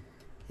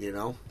 You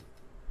know?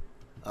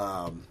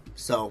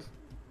 So,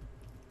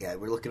 yeah,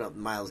 we're looking up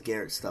Myles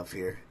Garrett stuff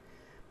here.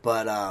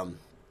 But,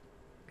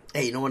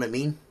 hey, you know what I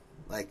mean?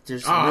 Like,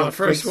 there's some real the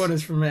first freaks. one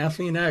is from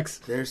Athlete X.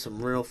 There's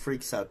some real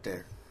freaks out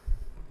there.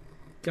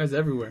 Guys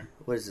everywhere.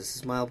 What is this? This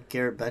is Myles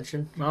Garrett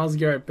benching? Myles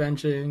Garrett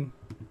benching.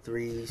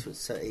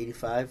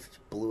 85?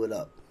 Blew it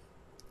up.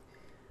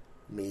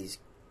 I mean, he's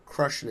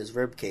crushing his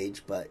rib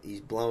cage, but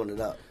he's blowing it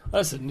up.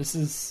 Listen, this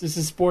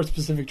is sports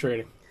specific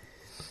training.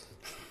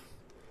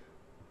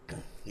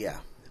 Yeah,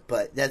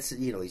 but that's,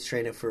 you know, he's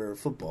training for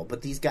football.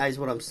 But these guys,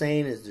 what I'm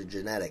saying is they're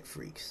genetic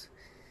freaks.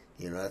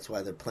 You know, that's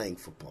why they're playing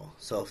football.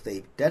 So if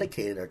they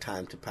dedicated their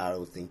time to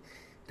powerlifting,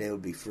 they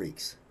would be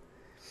freaks.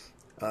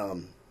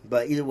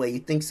 But either way, you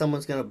think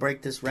someone's going to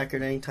break this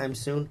record anytime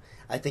soon?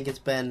 I think it's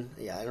been,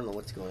 I don't know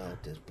what's going on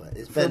with this, but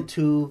it's been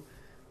two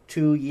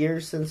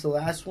years since the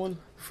last one.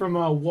 From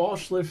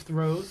Walsh lift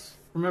throws.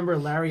 Remember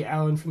Larry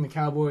Allen from the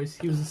Cowboys?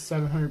 He was a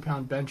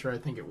 700-pound bencher, I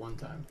think, at one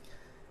time.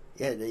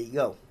 Yeah, there you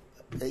go.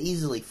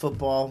 Easily,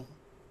 football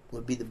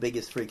would be the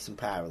biggest freaks in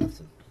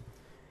powerlifting.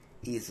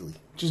 Easily.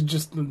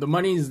 Just the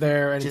money's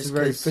there, and it's a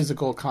very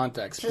physical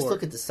contact sport. Just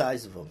look at the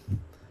size of them.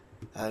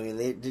 I mean,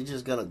 they're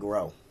just going to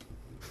grow.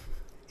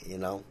 You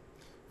know?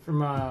 From,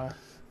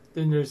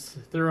 then there's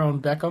their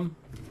own Beckham.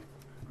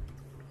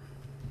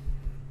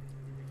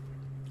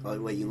 Oh,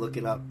 wait, you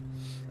looking up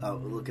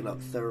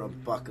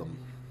Thuram Buckham.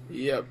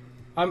 Yep.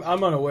 I'm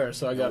unaware,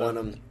 so I got one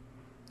of them.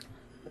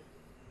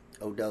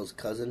 Odell's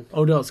cousin.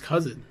 Odell's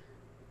cousin.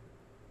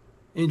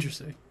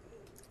 Interesting.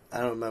 I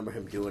don't remember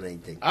him doing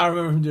anything. I don't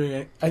remember him doing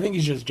it. I think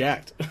he's just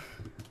jacked.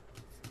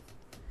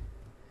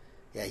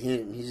 Yeah,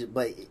 he's...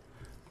 But,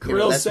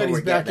 Kirill said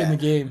he's back in the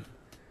game.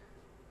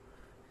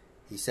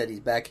 He said he's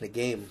back in the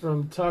game.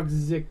 From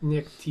Toxic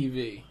Nick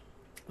TV.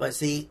 But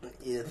see,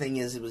 the thing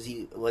is, was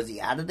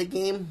he out of the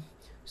game?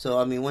 So,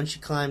 I mean, once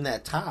you climb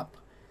that top,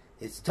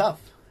 it's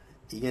tough.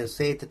 You going to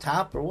stay at the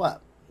top or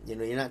what? You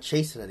know, you're not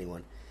chasing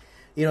anyone.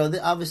 You know,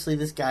 obviously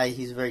this guy,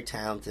 he's very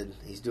talented.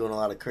 He's doing a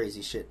lot of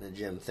crazy shit in the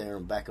gym,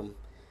 Theron Beckham.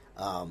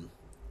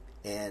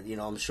 And, you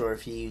know, I'm sure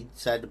if he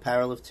decided to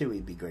powerlift too,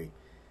 he'd be great.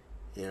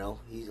 You know,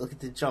 look at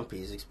the jump.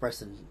 He's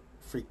expressing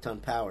freak ton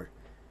power.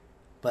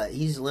 But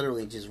he's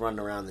literally just running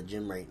around the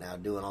gym right now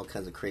doing all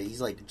kinds of crazy.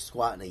 He's like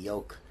squatting a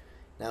yoke.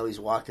 Now he's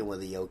walking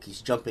with a yoke.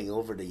 He's jumping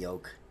over the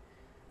yoke.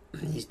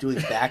 He's doing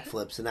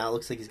backflips, and now it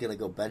looks like he's going to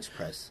go bench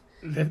press.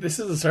 This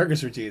is a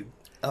circus routine.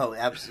 Oh,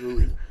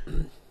 absolutely.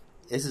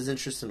 This is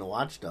interesting to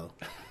watch, though.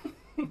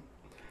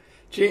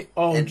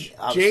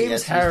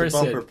 James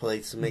Harrison,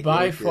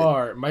 by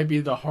far, good. might be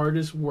the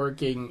hardest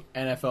working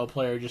NFL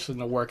player just in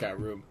the workout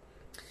room.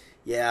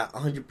 Yeah,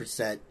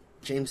 100%.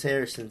 James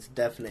Harrison's a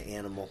definite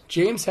animal.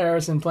 James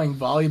Harrison playing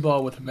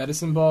volleyball with a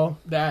medicine ball,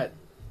 that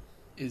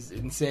is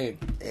insane.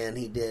 And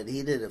he did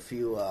a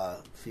few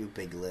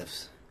big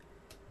lifts.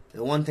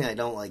 The one thing I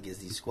don't like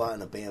is he's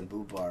squatting a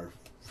bamboo bar,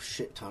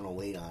 shit ton of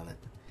weight on it.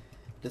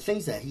 The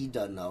things that he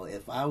done, though,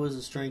 if I was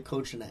a strength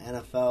coach in the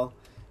NFL,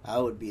 I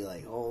would be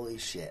like, holy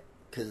shit.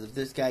 Because if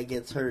this guy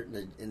gets hurt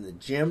in the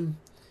gym,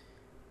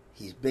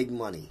 he's big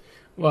money.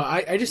 Well,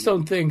 I just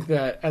don't think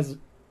that as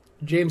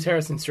James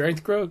Harrison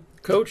strength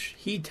coach,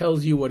 he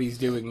tells you what he's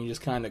doing and you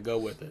just kind of go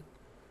with it.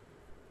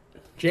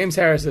 James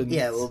Harrison...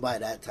 Yeah, well, by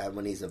that time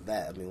when he's a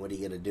vet, I mean, what are you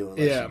going to do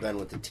unless you've been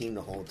with the team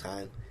the whole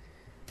time?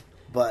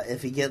 But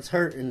if he gets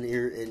hurt in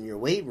your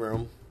weight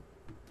room,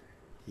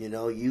 you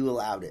know, you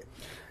allowed it.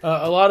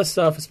 A lot of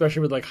stuff,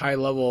 especially with like high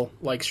level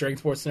like strength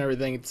sports and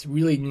everything, it's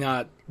really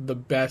not the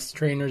best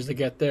trainers that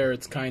get there.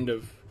 It's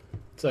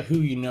a who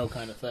you know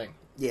kind of thing.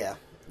 Yeah.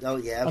 Oh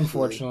yeah. Absolutely.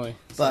 Unfortunately,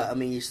 but I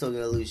mean, you're still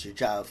gonna lose your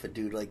job if a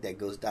dude like that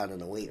goes down in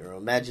the weight room.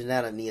 Imagine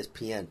that on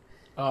ESPN.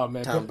 Oh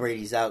man, Tom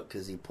Brady's out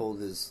because he pulled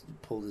his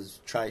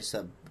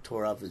tricep,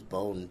 tore off his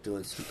bone,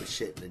 doing stupid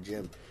shit in the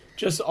gym.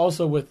 Just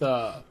also with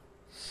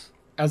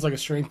as like a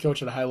strength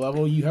coach at a high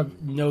level, you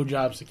have no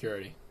job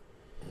security.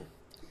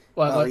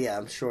 Well, yeah,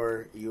 I'm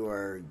sure you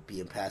are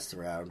being passed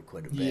around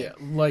quite a bit. Yeah,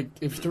 like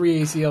if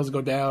 3 ACLs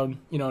go down,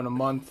 you know, in a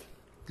month,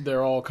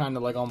 they're all kind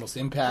of like almost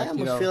impact. I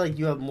almost feel like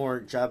you have more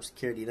job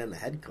security than the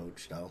head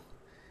coach, though,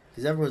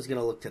 because everyone's going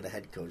to look to the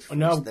head coach first.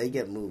 No, they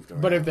get moved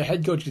around. But if the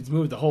head coach gets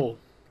moved, the whole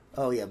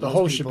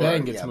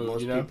shebang gets moved.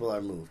 Most people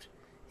are moved.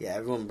 Yeah,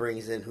 everyone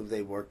brings in who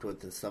they worked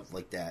with and stuff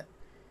like that.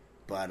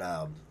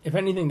 But if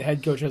anything, the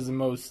head coach has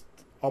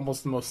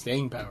almost the most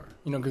staying power.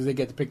 You know, because they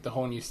get to pick the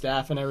whole new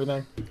staff and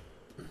everything.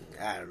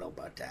 I don't know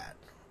about that.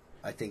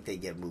 I think they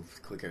get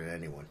moved quicker than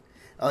anyone.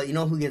 You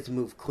know who gets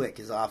moved quick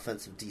is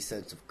offensive,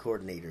 defensive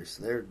coordinators.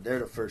 They're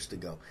the first to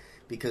go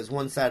because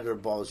one side of their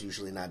ball is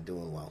usually not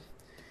doing well.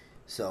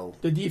 So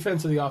the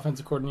defense or the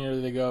offensive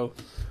coordinator, they go.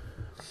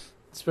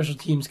 Special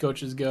teams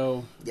coaches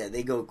go. Yeah,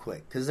 they go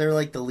quick because they're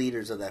like the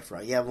leaders of that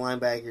front. You have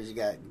linebackers, you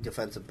got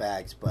defensive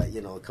backs, but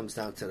you know it comes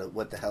down to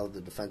what the hell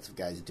the defensive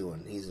guy's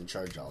doing. He's in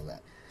charge of all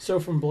that. So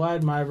from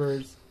Vlad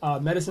Mivers,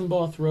 medicine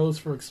ball throws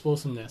for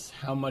explosiveness.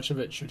 How much of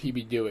it should he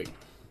be doing?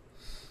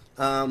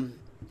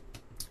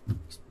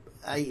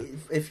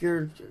 If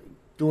you're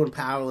doing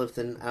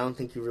powerlifting, I don't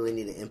think you really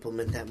need to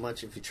implement that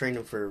much. If you're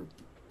training for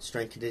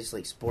strength conditions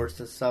like sports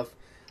and stuff,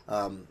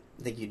 I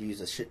think you'd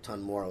use a shit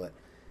ton more of it.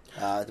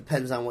 It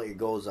depends on what your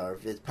goals are.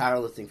 If it's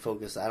powerlifting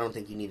focused, I don't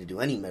think you need to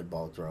do any med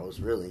ball throws,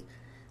 really.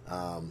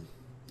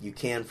 You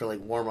can for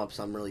like warm-ups.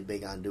 I'm really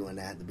big on doing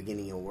that at the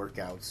beginning of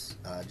workouts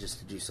just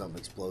to do something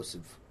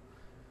explosive.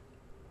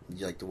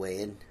 Would you like to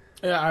weigh in?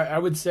 Yeah, I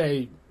would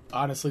say,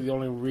 honestly, the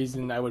only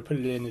reason I would put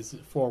it in is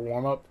for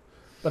warm-up.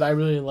 But I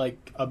really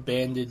like a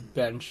banded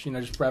bench, you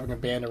know, just wrapping a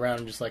band around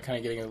and just like kind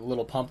of getting a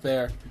little pump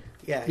there.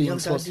 Yeah, being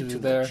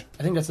explosive there. Much.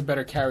 I think that's a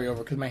better carryover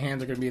because my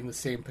hands are going to be in the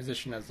same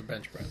position as the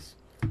bench press.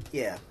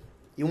 Yeah.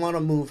 You want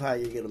to move how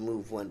you're going to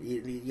move when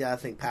you got to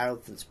think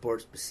powerlifting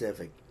sport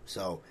specific.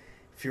 So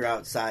if you're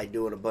outside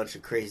doing a bunch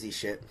of crazy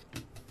shit,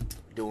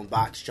 doing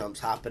box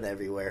jumps, hopping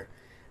everywhere,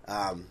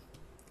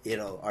 you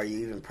know, are you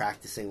even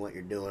practicing what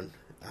you're doing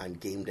on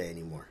game day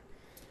anymore?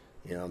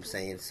 You know what I'm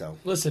saying? So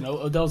listen,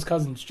 Odell's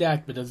cousin's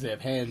jacked, but does he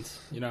have hands?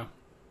 You know?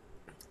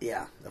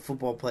 Yeah, a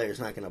football player is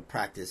not going to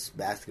practice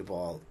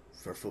basketball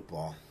for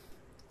football.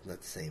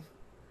 Not the same.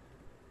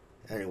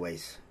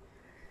 Anyways,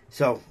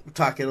 so we're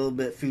talking a little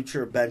bit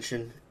future of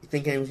benching. You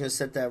think anyone's going to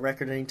set that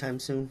record anytime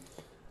soon?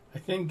 I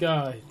think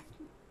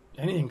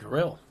anything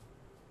Kirill.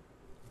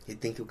 You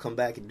think he'll come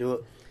back and do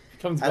it?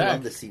 Comes I'd back.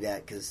 love to see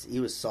that because he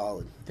was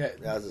solid. That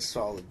was a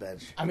solid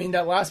bench. I mean,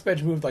 that last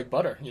bench moved like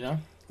butter, you know?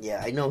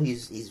 Yeah, I know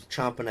he's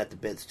chomping at the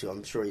bits, too.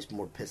 I'm sure he's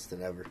more pissed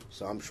than ever.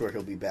 So I'm sure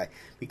he'll be back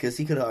because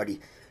he could have already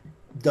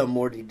done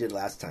more than he did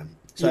last time.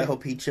 So I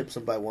hope he chips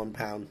him by 1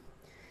 pound,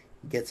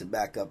 gets it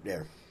back up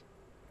there.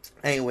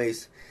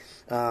 Anyways,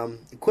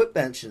 equip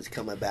bench is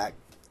coming back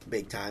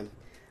big time.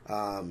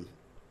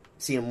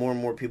 Seeing more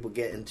and more people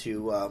get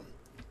into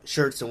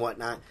shirts and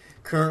whatnot.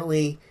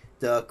 Currently,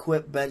 the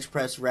equip bench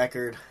press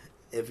record,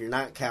 if you're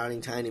not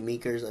counting Tiny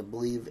Meekers, I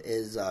believe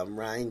is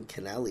Ryan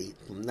Kennelly,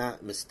 if I'm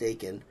not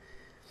mistaken.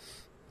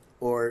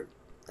 Or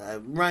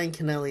Ryan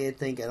Kennelly,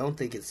 I don't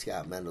think it's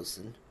Scott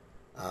Mendelson.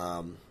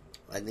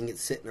 I think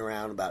it's sitting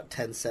around about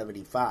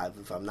 1075,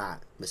 if I'm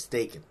not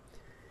mistaken.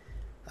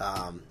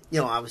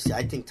 Obviously,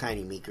 I think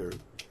Tiny Meeker,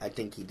 I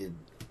think he did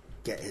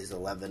get his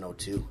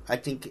 1102. I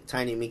think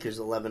Tiny Meeker's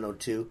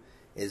 1102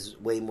 is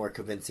way more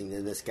convincing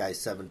than this guy's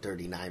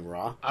 739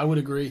 raw. I would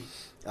agree.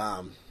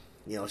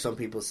 Some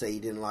people say he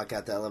didn't lock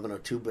out that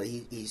 1102, but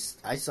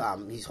I saw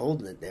him, he's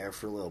holding it there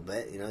for a little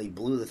bit. He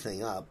blew the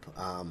thing up.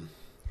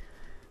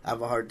 I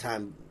have a hard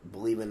time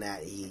believing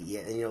that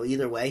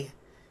either way,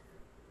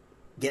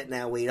 getting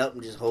that weight up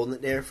and just holding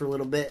it there for a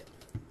little bit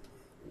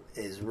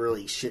is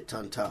really shit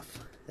ton tough.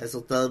 That's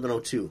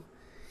 1102.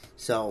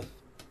 So,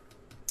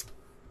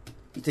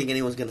 you think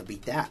anyone's going to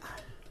beat that?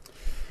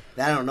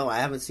 I don't know. I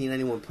haven't seen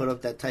anyone put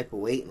up that type of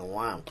weight in a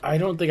while. I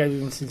don't think I've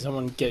even seen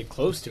someone get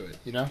close to it,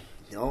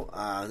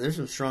 there's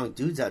some strong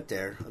dudes out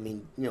there. I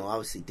mean,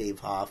 obviously Dave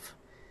Hoff.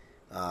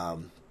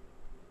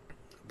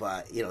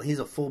 But, he's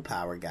a full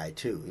power guy,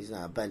 too. He's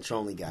not a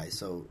bench-only guy.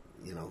 So,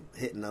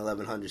 hitting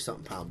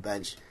 1,100-something pound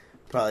bench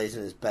probably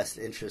isn't his best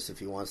interest if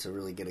he wants to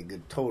really get a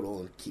good total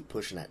and keep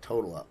pushing that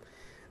total up.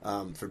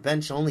 For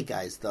bench-only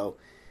guys, though,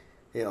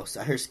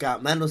 I heard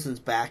Scott Mendelson's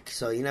back,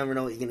 so you never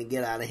know what you're going to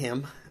get out of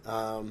him.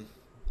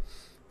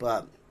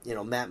 But,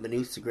 Matt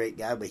Manuth's a great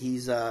guy, but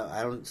he's,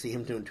 I don't see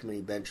him doing too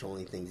many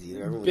bench-only things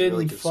either. Everyone's been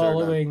really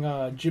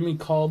following Jimmy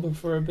Colby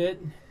for a bit.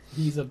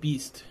 He's a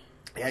beast.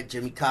 Yeah,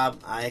 Jimmy Cobb,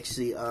 I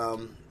actually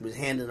was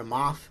handing him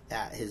off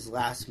at his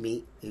last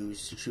meet. He was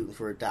shooting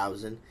for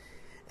 1,000.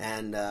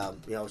 And, I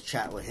was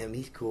chatting with him.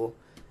 He's cool.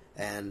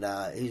 And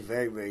he's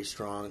very, very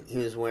strong. He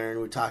was wearing,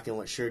 we were talking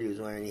what shirt he was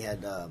wearing. He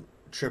had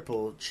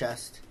triple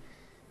chest.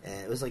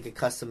 And it was like a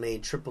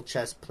custom-made triple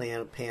chest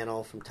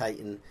panel from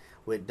Titan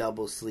with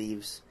double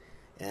sleeves.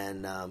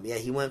 And,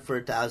 he went for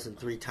 1,000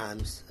 3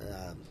 times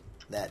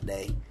that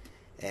day.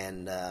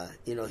 And,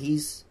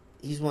 he's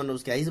one of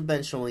those guys. He's a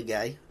bench-only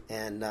guy.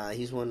 And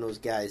he's one of those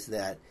guys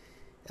that,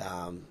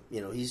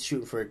 he's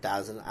shooting for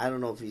 1,000. I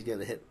don't know if he's going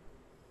to hit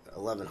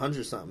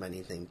 1,100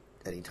 something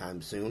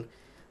anytime soon.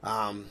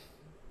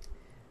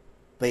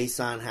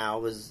 Based on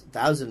how his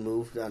 1,000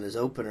 moved on his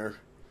opener,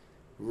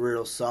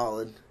 real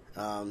solid.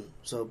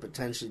 So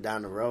potentially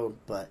down the road.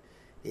 But,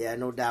 yeah,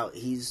 no doubt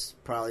he's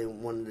probably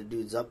one of the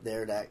dudes up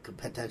there that could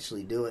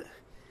potentially do it.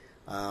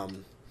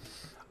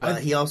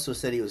 He also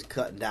said he was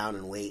cutting down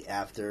in weight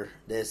after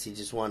this. He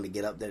just wanted to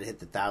get up there to hit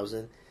the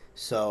 1,000.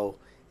 So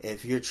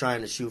if you're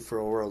trying to shoot for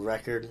a world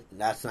record,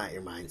 that's not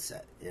your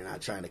mindset. You're not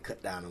trying to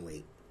cut down in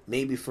weight.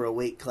 Maybe for a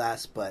weight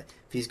class, but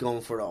if he's going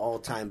for the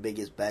all-time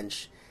biggest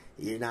bench,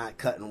 you're not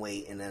cutting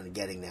weight and then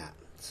getting that.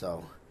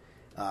 So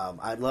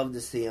I'd love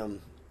to see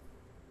him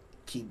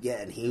keep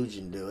getting huge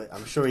and do it.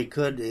 I'm sure he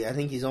could. I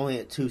think he's only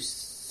at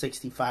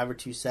 265 or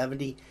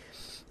 270.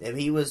 If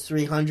he was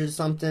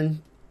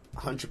 300-something,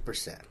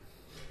 100%.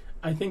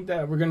 I think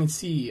that we're going to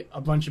see a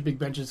bunch of big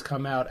benches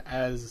come out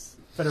as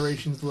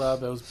federations allow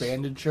those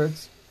banded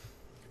shirts.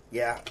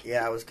 Yeah,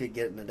 I was good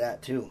getting to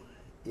that too.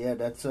 Yeah,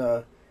 that's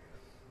you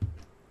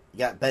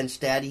got Bench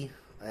Daddy,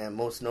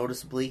 most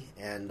noticeably,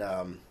 and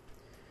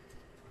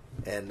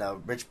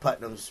Rich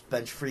Putnam's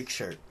Bench Freak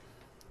shirt.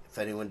 If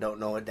anyone don't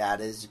know what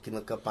that is, you can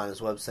look up on his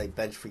website,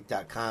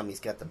 benchfreak.com. He's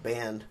got the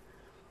band.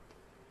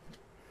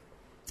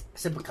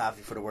 Sip of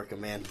coffee for the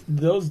working man.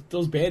 Those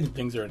banded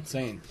things are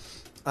insane.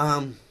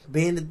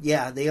 Banded,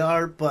 yeah, they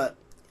are, but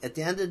at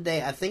the end of the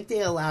day, I think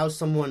they allow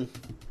someone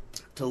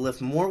to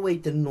lift more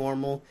weight than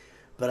normal,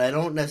 but I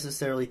don't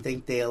necessarily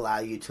think they allow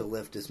you to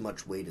lift as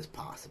much weight as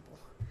possible.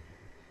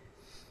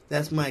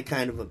 That's my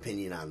kind of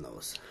opinion on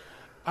those.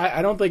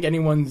 I don't think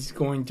anyone's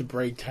going to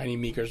break Tiny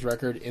Meeker's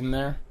record in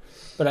there,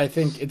 but I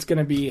think it's going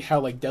to be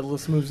how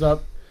deadlifts moves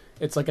up.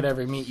 It's like at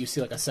every meet you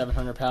see a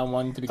 700-pound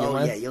one to begin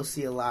with. Oh, yeah, you'll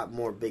see a lot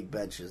more big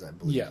benches, I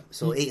believe. Yeah.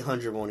 So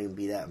 800 won't even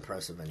be that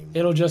impressive anymore.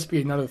 It'll just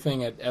be another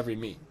thing at every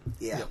meet.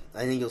 Yeah,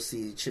 I think you'll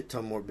see a shit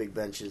ton more big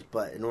benches,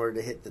 but in order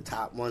to hit the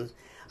top ones,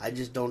 I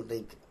just don't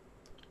think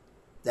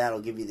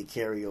that'll give you the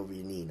carryover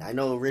you need. I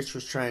know Rich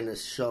was trying to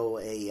show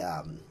a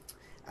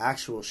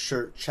actual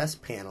shirt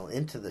chest panel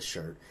into the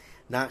shirt.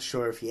 Not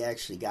sure if he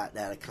actually got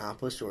that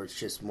accomplished or it's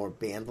just more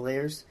band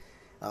layers.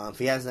 If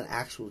he has an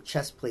actual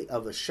chest plate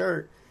of a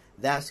shirt,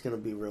 that's going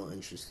to be real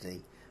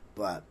interesting.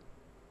 But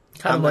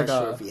I'm not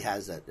sure if he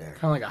has that there.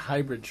 Kind of like a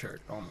hybrid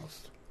shirt,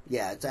 almost.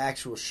 Yeah, it's an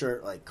actual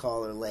shirt,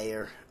 collar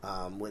layer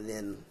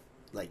within,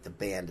 the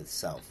band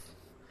itself.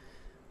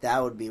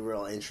 That would be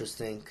real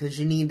interesting because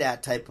you need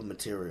that type of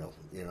material.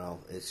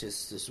 It's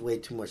just there's way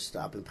too much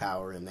stopping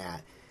power in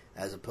that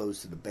as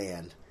opposed to the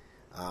band.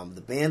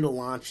 The band will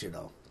launch you,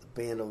 though. The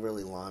band will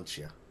really launch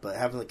you. But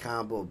having the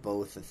combo of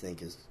both, I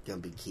think, is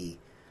going to be key.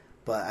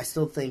 but I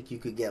still think you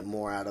could get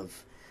more out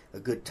of a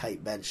good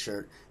tight bench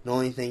shirt. The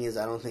only thing is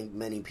I don't think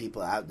many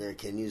people out there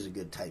can use a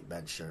good tight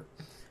bench shirt.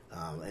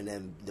 And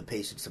then the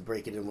patience to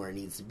break it in where it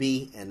needs to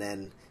be, and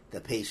then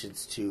the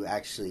patience to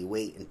actually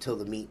wait until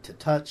the meat to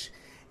touch,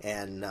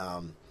 and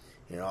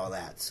all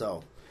that.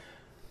 So,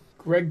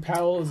 Greg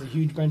Powell is a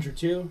huge bencher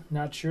too.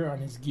 Not sure on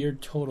his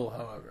geared total,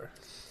 however.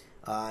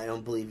 I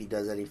don't believe he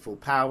does any full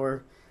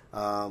power.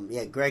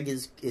 Greg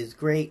is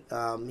great.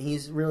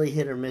 He's really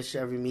hit or miss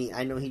every meet.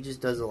 I know he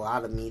just does a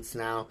lot of meets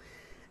now.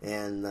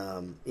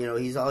 And,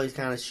 he's always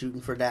kind of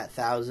shooting for that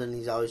 1,000.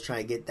 He's always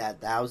trying to get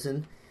that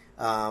 1,000.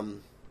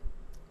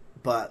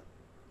 But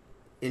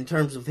in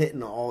terms of hitting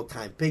the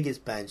all-time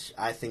biggest bench,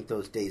 I think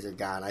those days are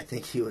gone. I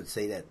think he would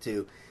say that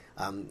too.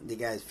 The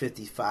guy's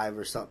 55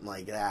 or something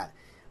like that.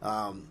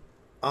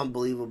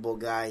 Unbelievable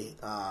guy.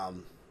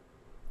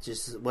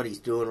 Just what he's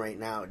doing right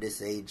now at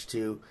this age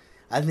too.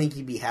 I think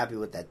he'd be happy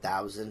with that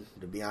 1,000,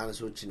 to be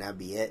honest with you, and that'd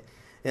be it.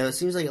 It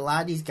seems like a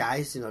lot of these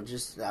guys,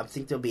 I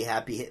think they'll be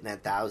happy hitting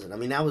that 1,000. I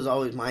mean, that was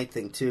always my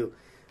thing too.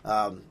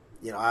 I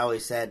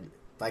always said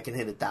if I can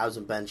hit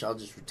 1,000 bench, I'll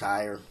just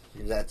retire.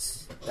 That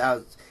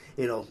was,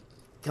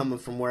 coming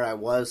from where I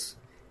was,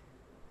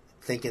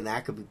 thinking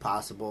that could be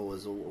possible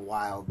was a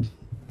wild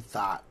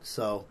thought.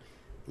 So,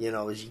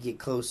 as you get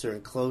closer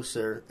and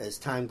closer as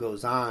time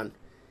goes on,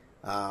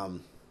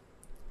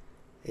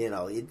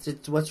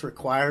 it's what's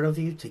required of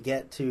you to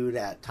get to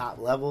that top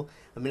level.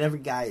 I mean, every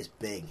guy is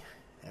big.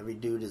 Every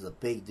dude is a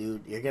big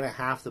dude. You're going to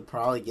have to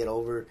probably get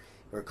over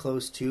or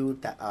close to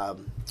that. I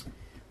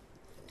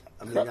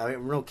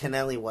know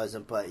Kennelly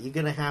wasn't, but you're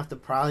going to have to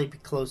probably be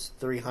close to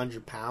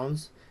 300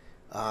 pounds.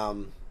 At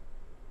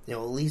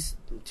least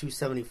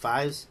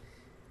 275s.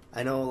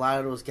 I know a lot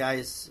of those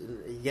guys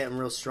are getting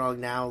real strong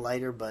now,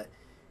 lighter, but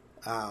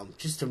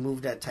just to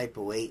move that type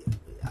of weight,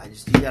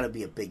 you got to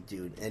be a big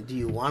dude. And do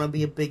you want to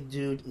be a big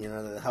dude?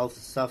 The health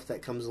stuff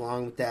that comes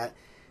along with that.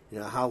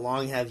 How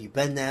long have you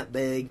been that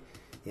big?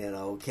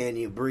 Can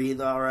you breathe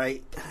all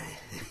right?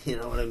 You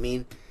know what I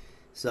mean?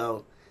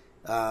 So,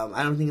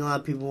 I don't think a lot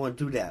of people want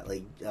to do that.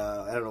 Like,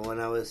 I don't know, when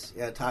I was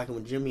talking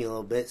with Jimmy a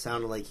little bit, it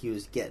sounded like he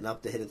was getting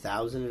up to hit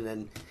 1,000, and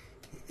then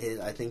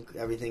I think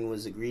everything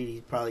was agreed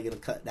he's probably going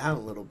to cut down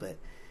a little bit.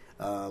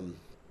 I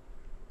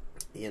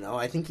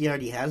think he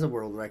already has a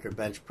world record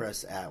bench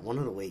press at one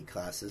of the weight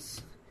classes,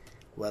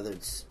 whether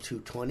it's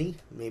 220,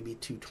 maybe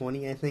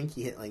 220, I think.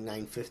 He hit like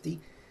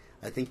 950.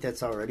 I think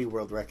that's already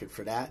world record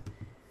for that.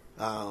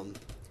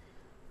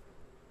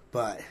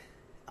 But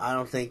I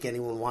don't think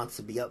anyone wants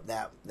to be up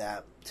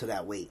to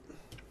that weight.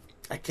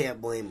 I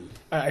can't blame him.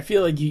 I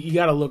feel like you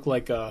got to look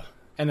like a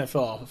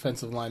NFL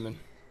offensive lineman.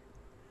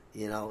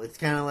 It's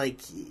kind of like,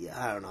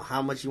 I don't know,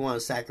 how much you want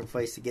to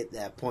sacrifice to get to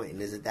that point,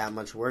 and is it that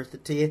much worth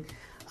it to you?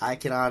 I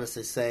can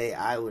honestly say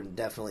I would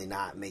definitely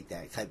not make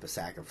that type of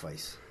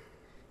sacrifice.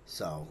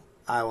 So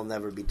I will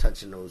never be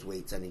touching those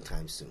weights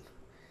anytime soon.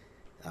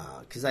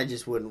 Because I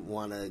just wouldn't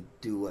want to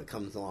do what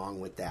comes along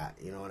with that.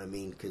 You know what I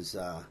mean? Because,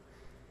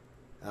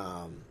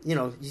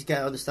 he's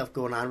got other stuff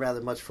going on. I'd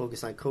rather much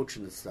focus on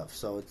coaching and stuff.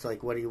 So it's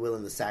like, what are you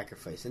willing to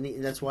sacrifice?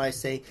 And that's why I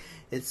say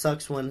it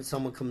sucks when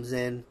someone comes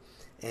in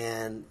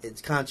and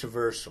it's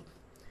controversial.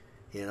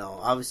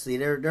 Obviously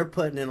they're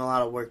putting in a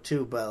lot of work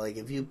too. But like,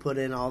 if you put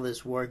in all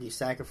this work, you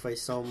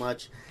sacrifice so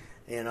much.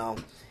 How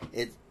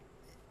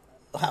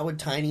would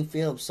Tiny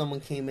feel if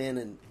someone came in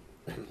and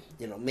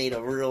made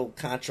a real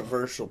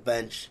controversial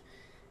bench,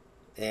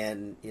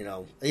 and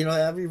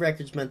every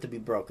record's meant to be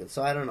broken.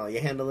 So I don't know. You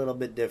handle it a little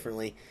bit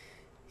differently.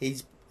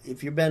 If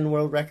you've been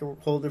world record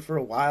holder for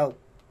a while,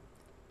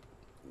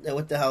 then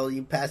what the hell?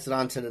 You pass it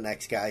on to the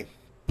next guy.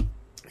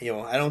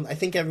 I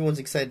think everyone's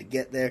excited to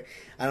get there.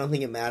 I don't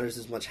think it matters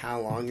as much how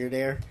long you're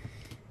there.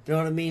 You know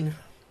what I mean?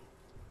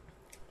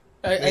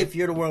 If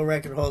you're the world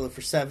record holder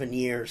for 7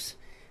 years,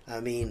 I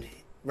mean,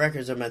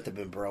 records are meant to have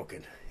been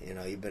broken.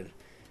 You've been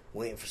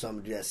waiting for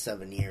someone to do that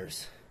 7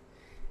 years.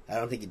 I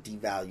don't think it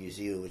devalues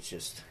you. It's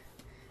just,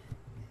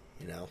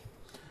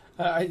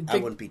 I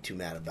wouldn't be too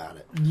mad about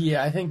it.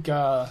 Yeah, I think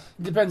it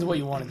depends on what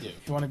you want to do.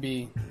 If you want to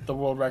be the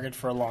world record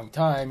for a long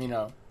time,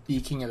 be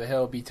king of the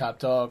hill, be top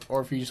dog, or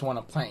if you just want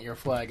to plant your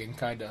flag and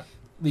kind of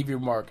leave your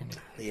mark. And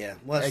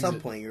at some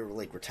point you're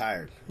like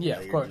retired. Yeah,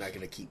 of you're course. Not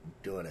going to keep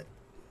doing it.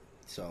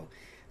 So,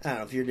 I don't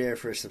know, if you're there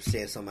for a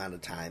substantial amount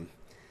of time,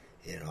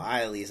 I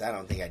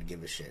don't think I'd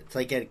give a shit. It's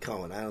like Ed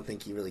Cohen. I don't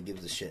think he really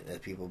gives a shit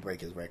that people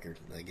break his record.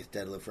 Like his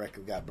deadlift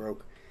record got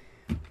broke.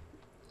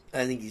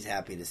 I think he's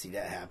happy to see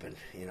that happen.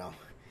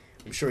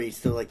 I'm sure he'd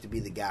still like to be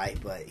the guy,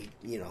 but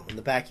in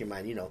the back of your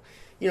mind,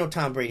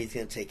 Tom Brady's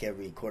going to take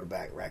every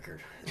quarterback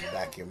record in the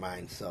back of your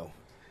mind. So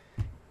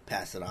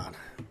pass it on.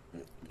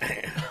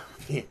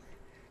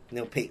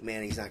 Peyton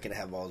Manning's not going to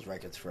have all his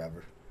records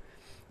forever.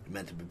 They're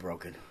meant to be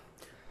broken.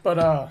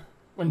 But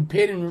when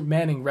Peyton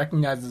Manning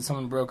recognizes that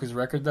someone broke his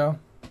record, though,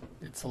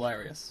 it's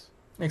hilarious.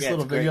 Makes a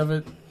little video of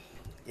it.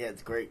 Yeah,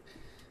 it's great.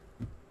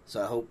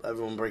 So I hope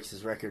everyone breaks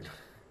his record.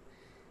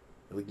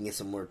 We can get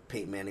some more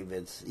Peyton Manning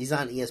vids. He's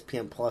on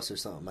ESPN Plus or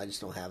something. I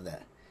just don't have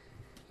that.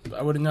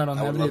 I would have not on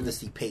that. I would love to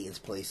see Peyton's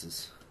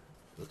places.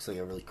 Looks like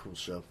a really cool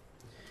show.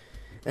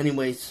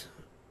 Anyways,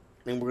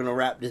 I think we're going to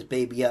wrap this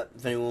baby up.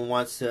 If anyone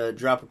wants to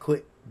drop a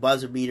quick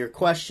buzzer beater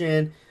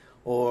question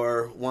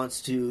or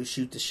wants to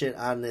shoot the shit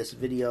on this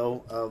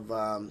video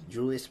of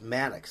Julius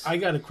Maddox. I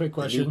got a quick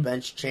question. The new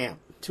bench champ.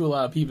 To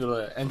allow people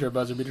to enter a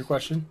buzzer beater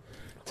question.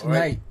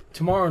 Right.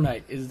 Tomorrow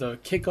night is the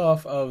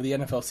kickoff of the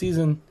NFL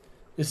season.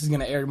 This is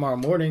going to air tomorrow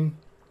morning.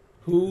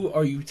 Who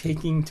are you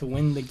taking to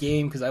win the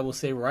game? Because I will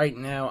say right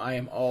now, I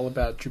am all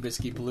about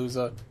Trubisky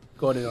Palooza.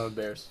 Go ahead on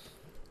the Bears.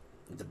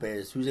 The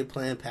Bears. Who's they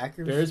playing?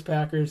 Packers? Bears,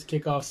 Packers,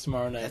 kickoffs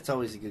tomorrow night. That's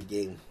always a good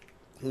game.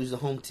 Who's the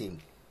home team?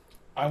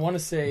 I want to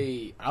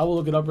say, I will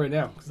look it up right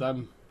now because I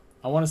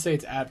want to say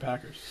it's at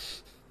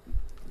Packers.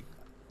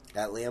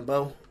 At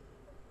Lambeau?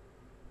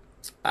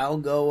 I'll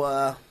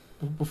go.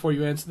 Before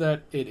you answer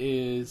that, it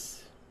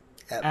is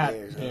at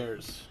Bears.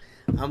 Bears.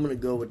 I'm going to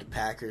go with the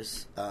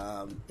Packers.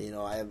 I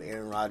have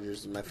Aaron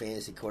Rodgers as my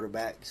fantasy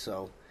quarterback,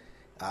 so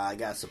I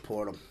got to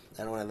support him.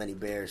 I don't have any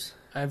Bears.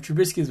 I have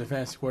Trubisky as my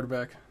fantasy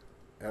quarterback.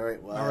 All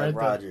right, well, I have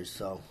Rodgers,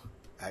 so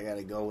I got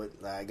to go with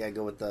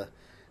the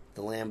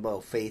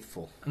Lambeau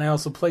faithful. And I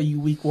also play you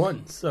week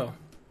 1, so.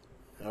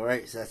 All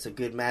right, so that's a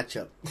good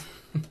matchup.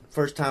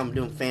 First time I'm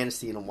doing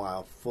fantasy in a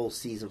while, full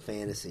season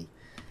fantasy.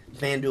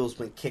 FanDuel's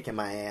been kicking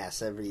my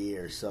ass every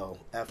year, so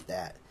F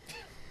that.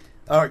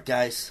 All right,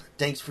 guys,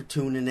 thanks for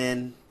tuning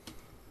in.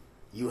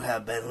 You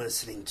have been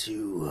listening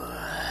to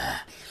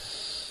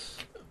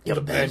the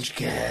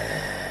Benchcast.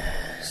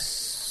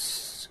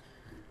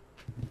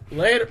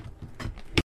 Later.